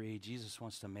 14:23, Jesus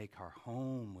wants to make our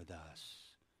home with us.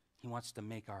 He wants to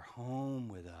make our home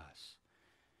with us.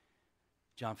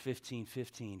 John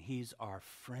 15:15, he's our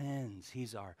friends. He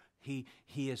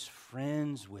is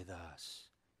friends with us.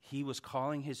 He was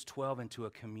calling his 12 into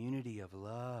a community of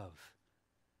love.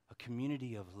 A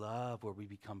community of love where we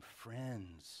become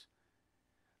friends.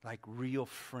 Like real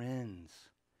friends.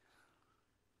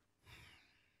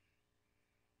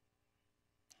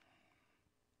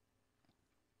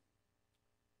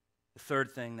 The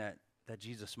third thing that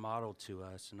Jesus modeled to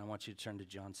us, and I want you to turn to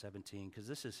John 17, because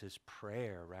this is his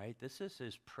prayer, right? This is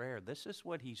his prayer. This is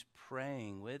what he's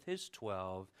praying with his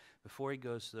 12 before he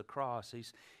goes to the cross.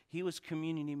 He was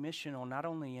community missional, not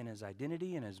only in his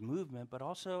identity and his movement, but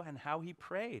also in how he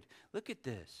prayed. Look at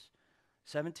this.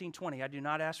 17:20, I do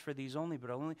not ask for these only,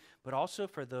 but also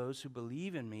for those who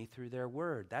believe in me through their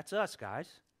word. That's us,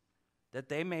 guys. That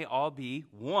they may all be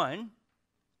one,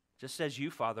 just as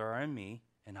you, Father, are in me,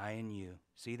 and I in you.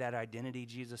 See that identity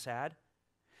Jesus had?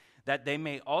 That they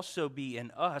may also be in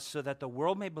us, so that the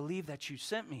world may believe that you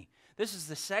sent me. This is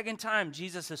the second time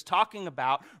Jesus is talking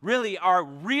about really our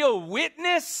real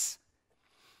witness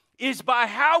is by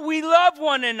how we love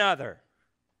one another.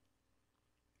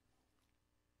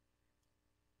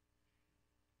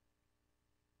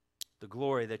 The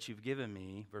glory that you've given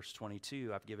me, verse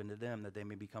 22, I've given to them that they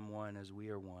may become one as we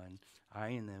are one, I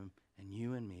in them and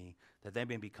you and me, that they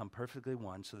may become perfectly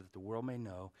one, so that the world may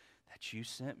know that you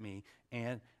sent me.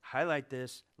 And highlight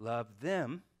this, love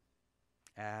them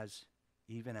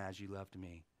even as you loved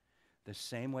me. The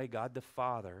same way God the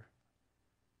Father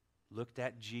looked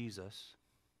at Jesus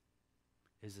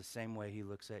is the same way he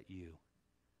looks at you,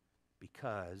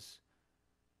 because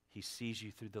he sees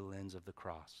you through the lens of the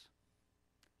cross.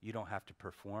 You don't have to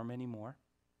perform anymore.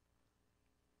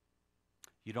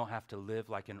 You don't have to live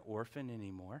like an orphan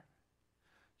anymore.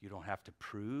 You don't have to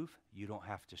prove. You don't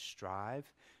have to strive.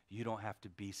 You don't have to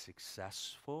be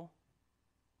successful.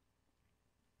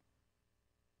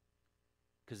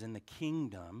 Because in the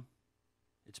kingdom,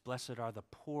 it's blessed are the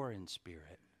poor in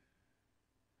spirit.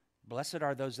 Blessed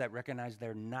are those that recognize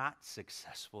they're not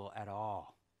successful at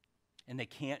all. And they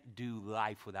can't do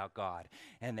life without God.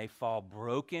 And they fall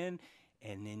broken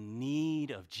and in need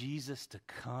of Jesus to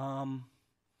come.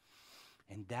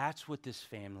 And that's what this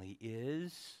family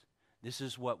is. This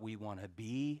is what we want to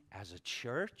be as a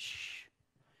church.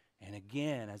 And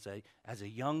again, as a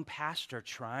young pastor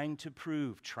trying to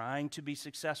prove, trying to be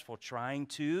successful,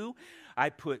 I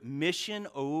put mission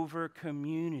over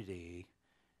community,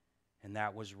 and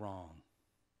that was wrong.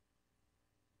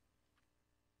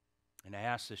 And I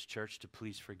ask this church to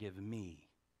please forgive me.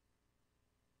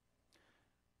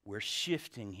 We're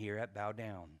shifting here at Bow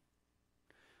Down.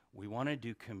 We want to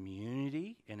do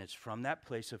community, and it's from that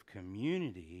place of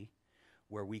community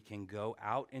where we can go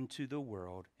out into the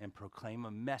world and proclaim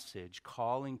a message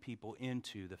calling people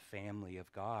into the family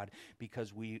of God,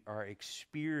 because we are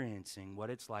experiencing what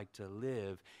it's like to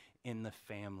live in the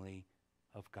family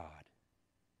of God.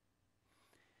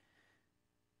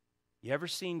 You ever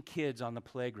seen kids on the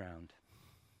playground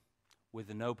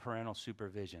with no parental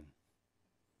supervision?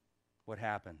 What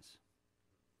happens?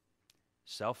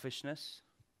 Selfishness,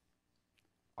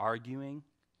 arguing,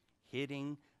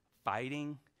 hitting,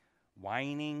 fighting,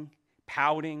 whining,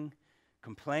 pouting,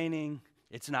 complaining.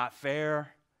 It's not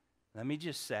fair. Let me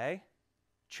just say,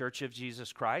 Church of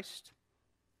Jesus Christ,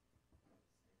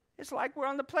 it's like we're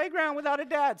on the playground without a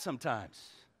dad sometimes.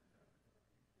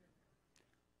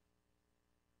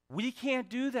 We can't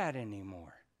do that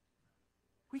anymore.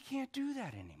 We can't do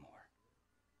that anymore.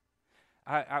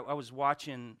 I was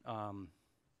watching,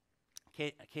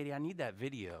 Katie, I need that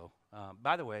video.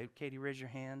 By the way, Katie, raise your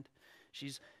hand.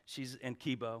 She's in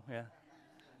Kibo, yeah.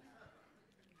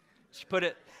 She put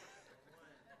it,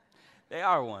 they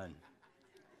are one.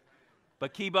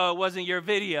 But Kibo, it wasn't your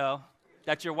video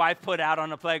that your wife put out on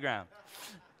the playground.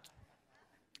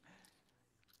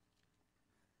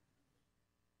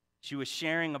 She was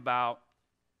sharing about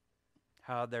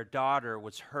how their daughter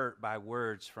was hurt by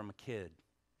words from a kid.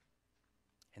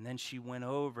 And then she went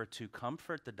over to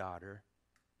comfort the daughter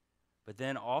but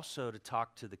then also to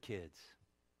talk to the kids.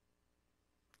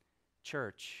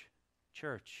 Church,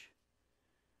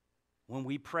 when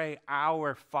we pray,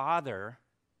 our Father,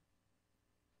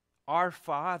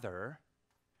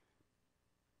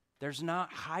 there's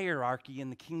not hierarchy in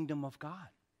the kingdom of God.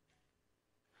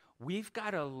 We've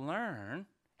got to learn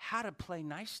how to play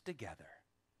nice together.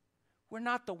 We're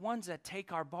not the ones that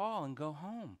take our ball and go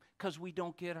home because we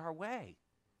don't get our way.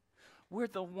 We're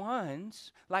the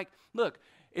ones, like, look,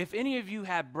 if any of you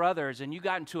had brothers and you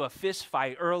got into a fist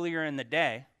fight earlier in the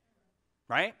day,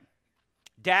 right?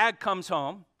 Dad comes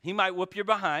home. He might whoop your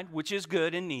behind, which is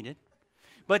good and needed.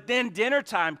 But then dinner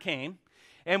time came,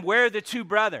 and where are the two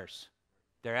brothers?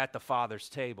 They're at the Father's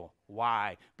table.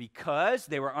 Why? Because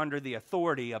they were under the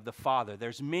authority of the Father.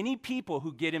 There's many people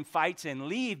who get in fights and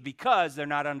leave because they're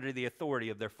not under the authority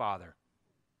of their Father.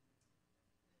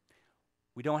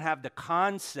 We don't have the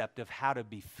concept of how to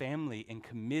be family and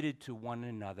committed to one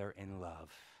another in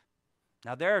love.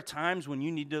 Now, there are times when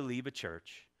you need to leave a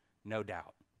church, no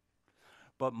doubt.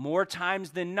 But more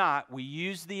times than not, we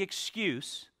use the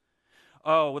excuse,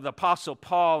 with Apostle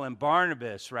Paul and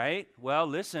Barnabas, right? Well,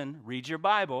 listen, read your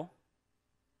Bible.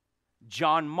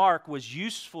 John Mark was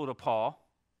useful to Paul,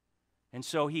 and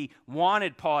so he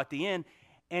wanted Paul at the end.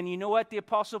 And you know what the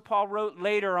Apostle Paul wrote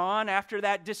later on after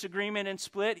that disagreement and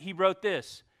split? He wrote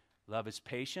this: love is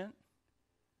patient,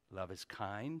 love is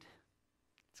kind,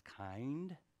 it's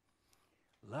kind.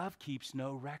 Love keeps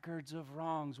no records of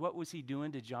wrongs. What was he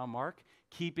doing to John Mark?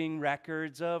 Keeping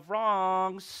records of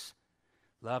wrongs.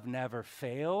 Love never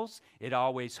fails. It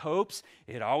always hopes.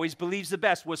 It always believes the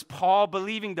best. Was Paul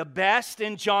believing the best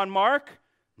in John Mark?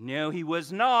 No, he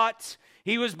was not.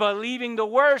 He was believing the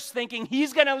worst, thinking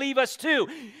he's going to leave us too.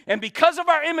 And because of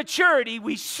our immaturity,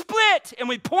 we split and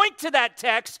we point to that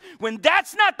text when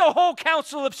that's not the whole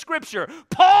counsel of Scripture.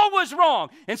 Paul was wrong.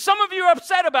 And some of you are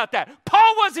upset about that.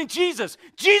 Paul wasn't Jesus.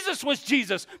 Jesus was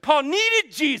Jesus. Paul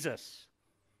needed Jesus.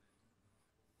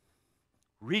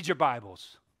 Read your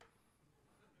Bibles.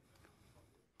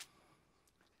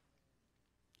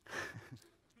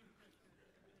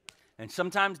 And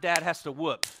sometimes Dad has to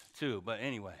whoop too, but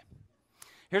anyway.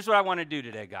 Here's what I want to do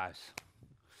today, guys.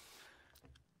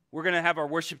 We're going to have our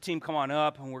worship team come on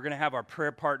up, and we're going to have our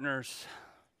prayer partners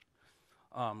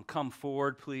come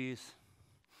forward, please.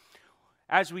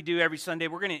 As we do every Sunday,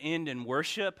 we're going to end in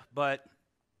worship, but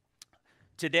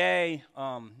today,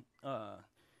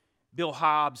 Bill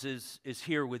Hobbs is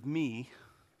here with me.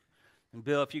 And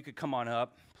Bill, if you could come on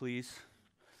up, please.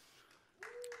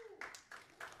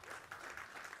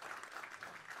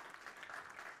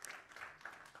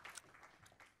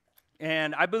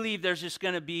 And I believe there's just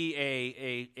going to be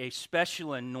a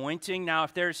special anointing. Now,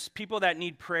 if there's people that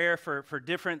need prayer for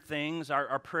different things,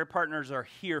 our prayer partners are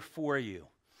here for you.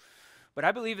 But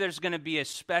I believe there's going to be a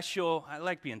special. I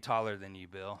like being taller than you,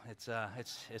 Bill.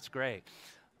 It's great.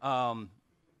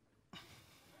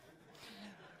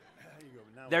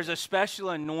 There's a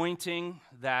special anointing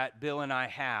that Bill and I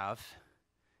have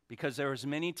because there was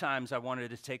many times I wanted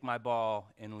to take my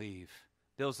ball and leave.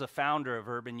 Bill's the founder of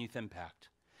Urban Youth Impact.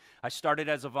 I started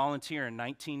as a volunteer in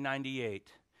 1998,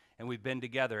 and we've been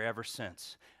together ever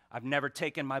since. I've never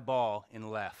taken my ball and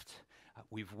left.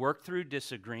 We've worked through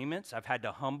disagreements. I've had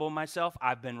to humble myself.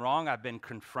 I've been wrong. I've been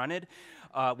confronted.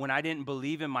 When I didn't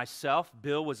believe in myself,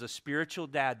 Bill was a spiritual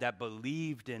dad that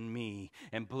believed in me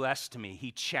and blessed me.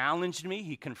 He challenged me.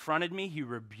 He confronted me. He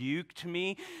rebuked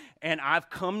me. And I've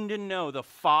come to know the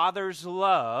Father's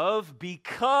love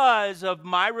because of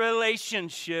my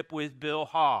relationship with Bill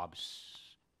Hobbs.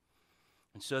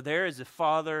 And so there is a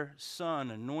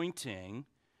Father-Son anointing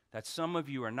that some of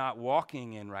you are not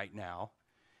walking in right now.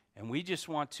 And we just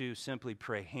want to simply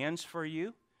pray hands for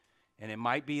you. And it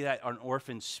might be that an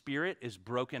orphan spirit is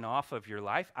broken off of your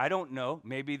life. I don't know.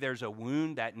 Maybe there's a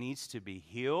wound that needs to be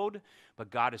healed. But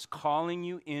God is calling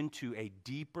you into a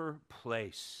deeper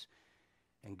place.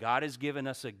 And God has given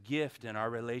us a gift in our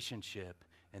relationship.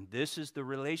 And this is the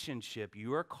relationship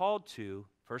you are called to,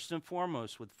 first and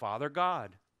foremost, with Father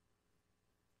God,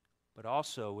 but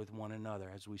also with one another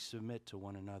as we submit to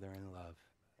one another in love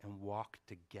and walk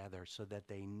together so that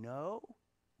they know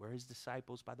we're His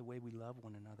disciples by the way we love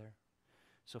one another.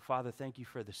 So, Father, thank you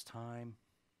for this time.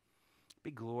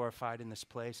 Be glorified in this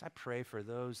place. I pray for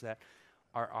those that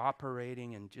are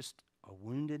operating in just a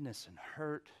woundedness and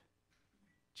hurt.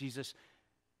 Jesus,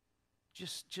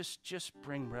 just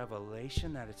bring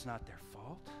revelation that it's not their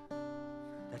fault,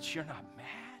 that you're not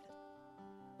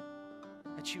mad,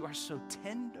 that you are so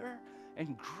tender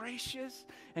and gracious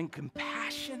and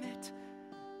compassionate.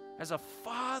 As a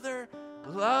father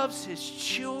loves his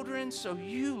children, so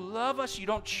you love us. You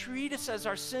don't treat us as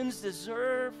our sins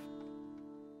deserve.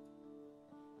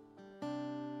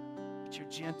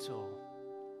 gentle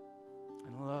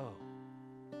and low.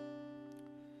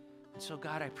 And so,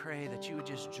 God, I pray that you would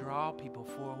just draw people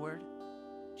forward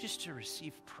just to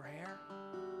receive prayer,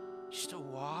 just to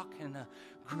walk in a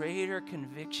greater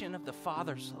conviction of the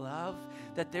Father's love,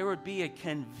 that there would be a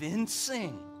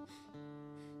convincing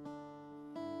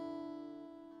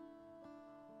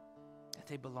that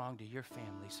they belong to your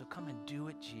family. So come and do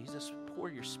it, Jesus. Pour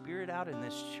your Spirit out in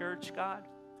this church, God.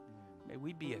 May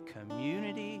we be a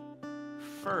community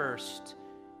first,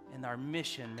 and our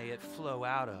mission, may it flow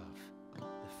out of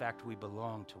the fact we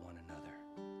belong to one another.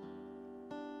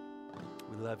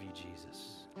 We love you,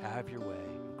 Jesus. Have your way.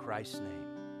 In Christ's name,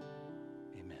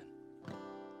 amen.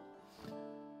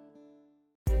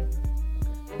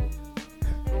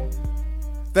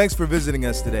 Thanks for visiting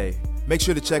us today. Make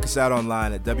sure to check us out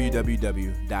online at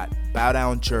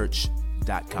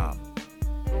www.bowdownchurch.com.